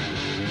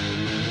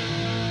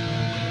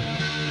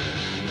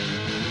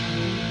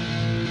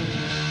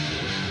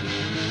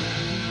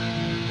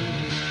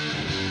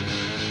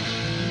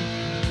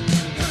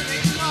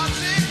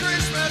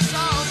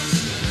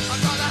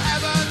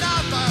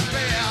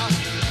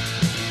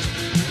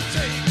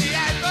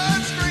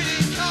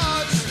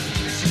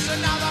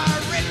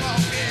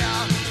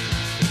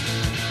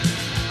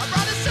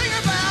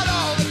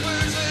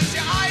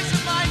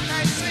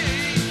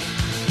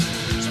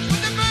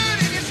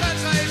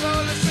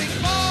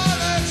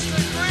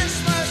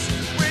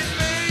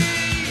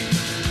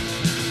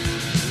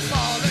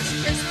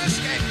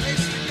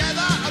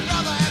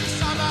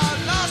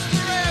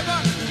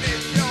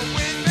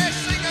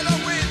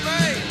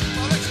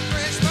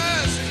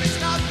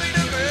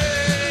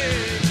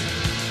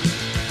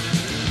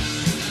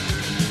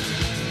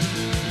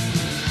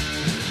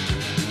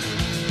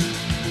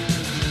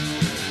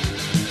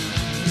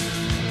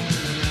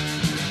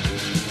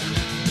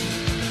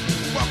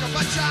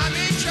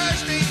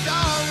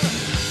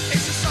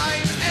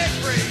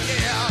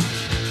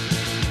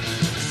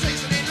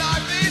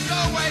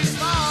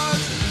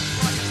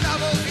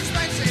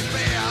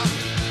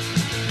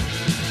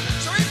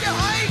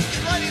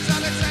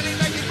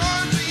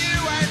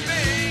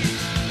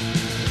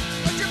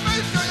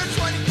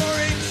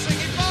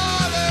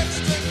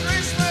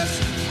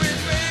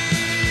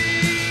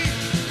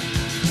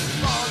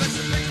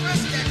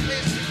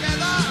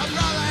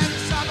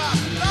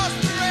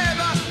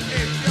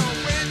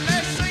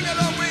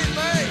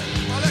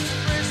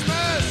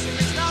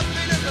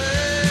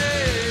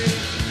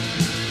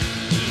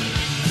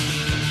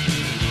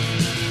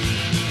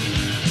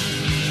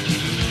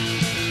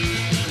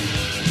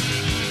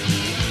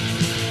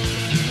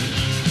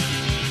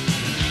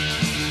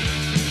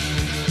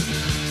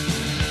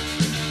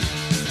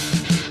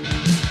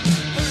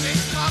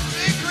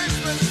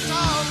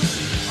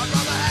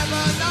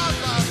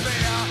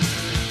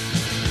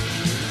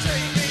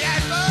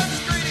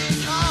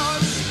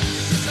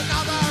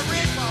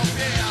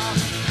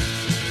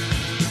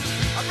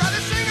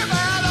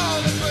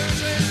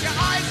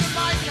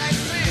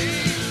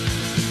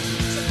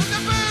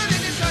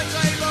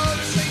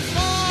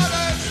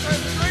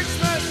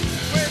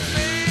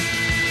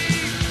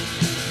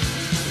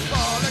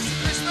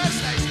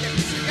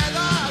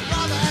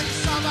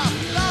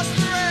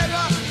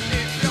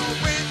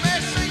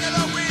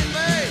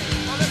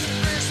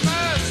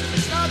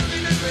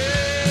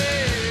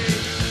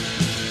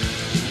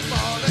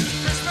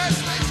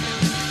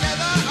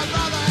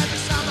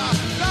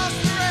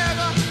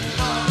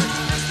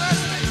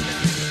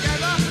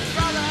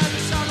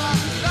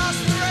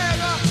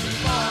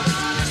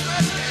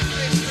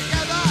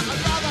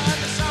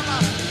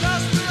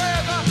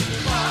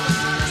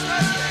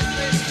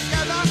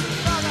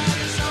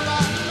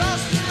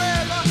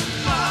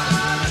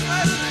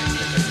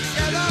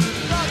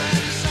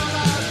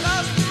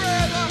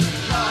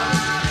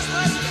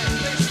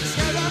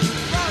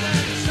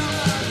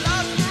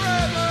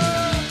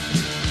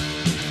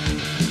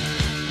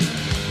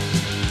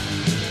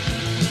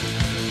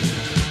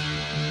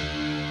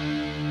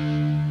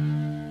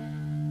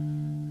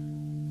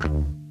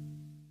 you